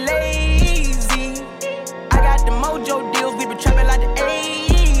 I'ma get lazy. I got the mojo deals. We been trapping like the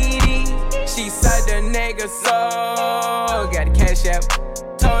 80s. She said the nigga so. Got the cash out.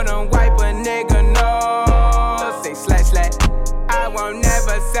 Told him wipe a nigga no. Say slash slash. I won't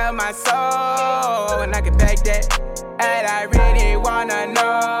never sell my soul. And I can back that. And I really wanna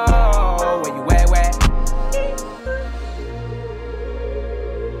know where you at, where?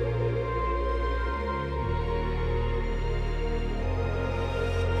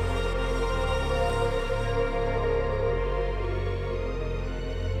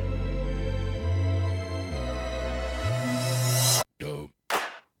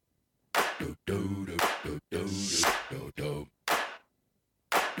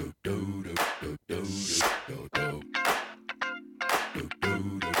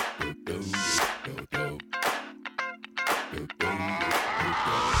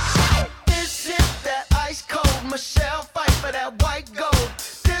 This is that ice cold Michelle fight for that white gold.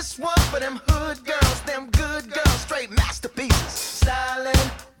 This one for them hood girls, them good girls, straight masterpieces.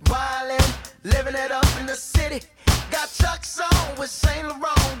 Stylin', wildin', living it up in the city. Got Chuck's on with Saint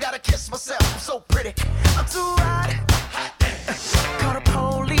Laurent. Gotta kiss myself, I'm so pretty. I'm too hot. Call the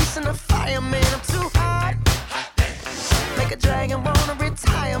police and the fireman. I'm too hot. Make a dragon wanna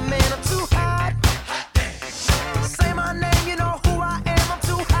retire, man. I'm too hot. Say my name, you know who I am. I'm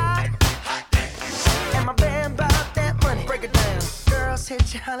too hot. And my band bout that money. Break it down. Girls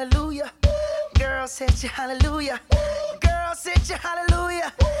hit you, hallelujah. Girls hit you, hallelujah. Girls hit you,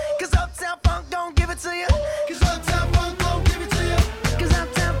 hallelujah. Cause Uptown Funk don't give it to you. Cause Uptown Funk don't give it to you. Cause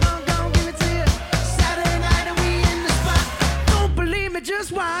Uptown Funk don't give it to you. Saturday night and we in the spot. Don't believe me,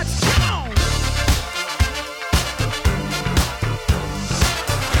 just watch. Come on.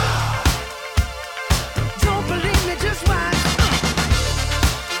 Don't believe me, just watch.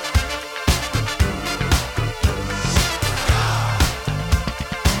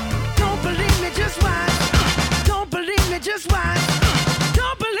 Don't believe me, just watch. Don't believe me, just watch.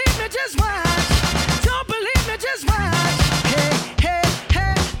 Don't believe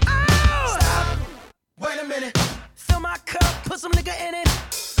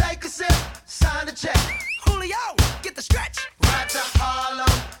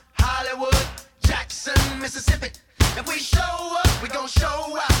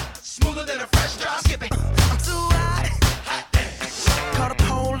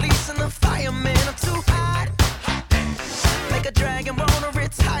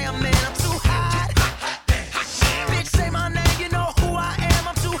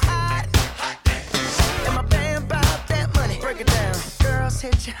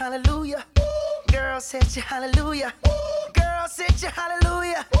hit you hallelujah. Girls hit you hallelujah. Girls hit you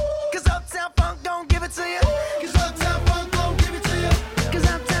hallelujah. Cause Uptown Funk don't give it to you. Cause Uptown Funk don't give it to you. Cause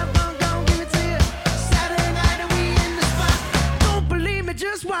Uptown Funk don't give it to you. Saturday night and we in the spot. Don't believe me,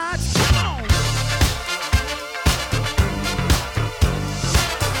 just watch. Come on.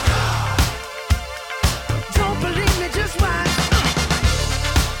 Don't believe me, just watch.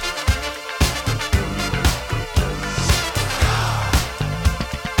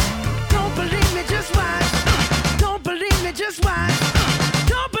 Don't believe me, just watch. Don't believe me, just watch.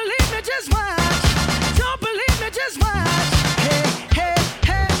 Don't believe me, just watch. Don't believe me, just watch. Hey, hey,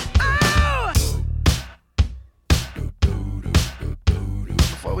 hey, oh!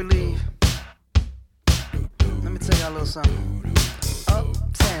 Before we leave, let me tell y'all a little something.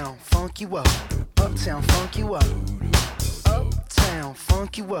 Uptown, funk you up. Uptown, funk you up. Uptown,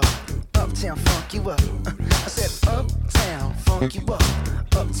 funk you up. Uptown, funk you up. I said uptown, funk you up.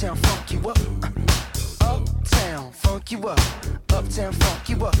 Uptown, funk you up. Uptown, funk you up. Uptown, funk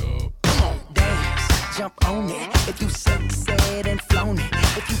you up. Come on, dance, jump on it. If you sexed and flown it.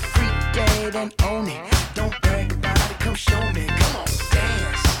 If you freaked dead and own it. Don't brag about it, come show me. Come on,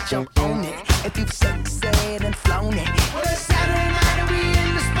 dance, jump on it. If you sexed and flown it. Well, it's Saturday night and we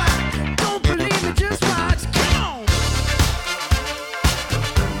in the spot. Don't believe it, just watch. Come on.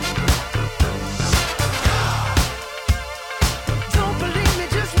 Don't believe me,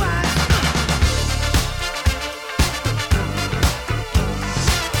 just watch.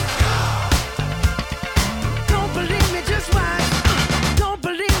 Don't believe me, just watch. Don't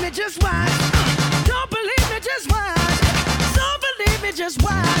believe me, just watch. Don't believe me, just watch. Don't believe me, just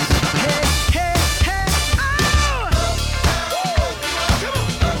watch. Hey, hey, hey, oh!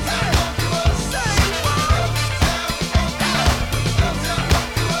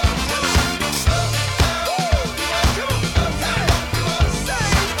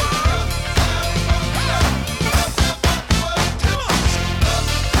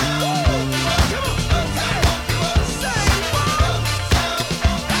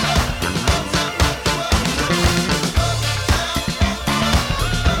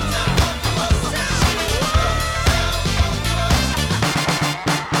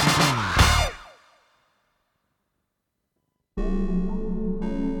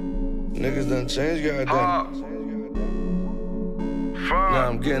 Niggas done changed, goddamn. Now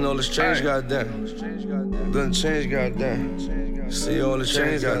I'm getting all this change, goddamn. Done change, goddamn. See all the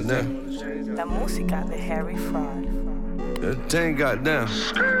change, goddamn. La música de Harry Fraud. That thing, goddamn.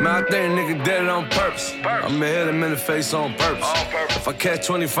 Man, I think nigga did it on purpose. I'ma hit him in the face on purpose. If I catch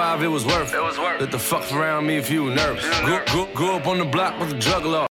 25, it was worth it. Let the fuck around me if you were nervous. Grew up on the block with the drug law.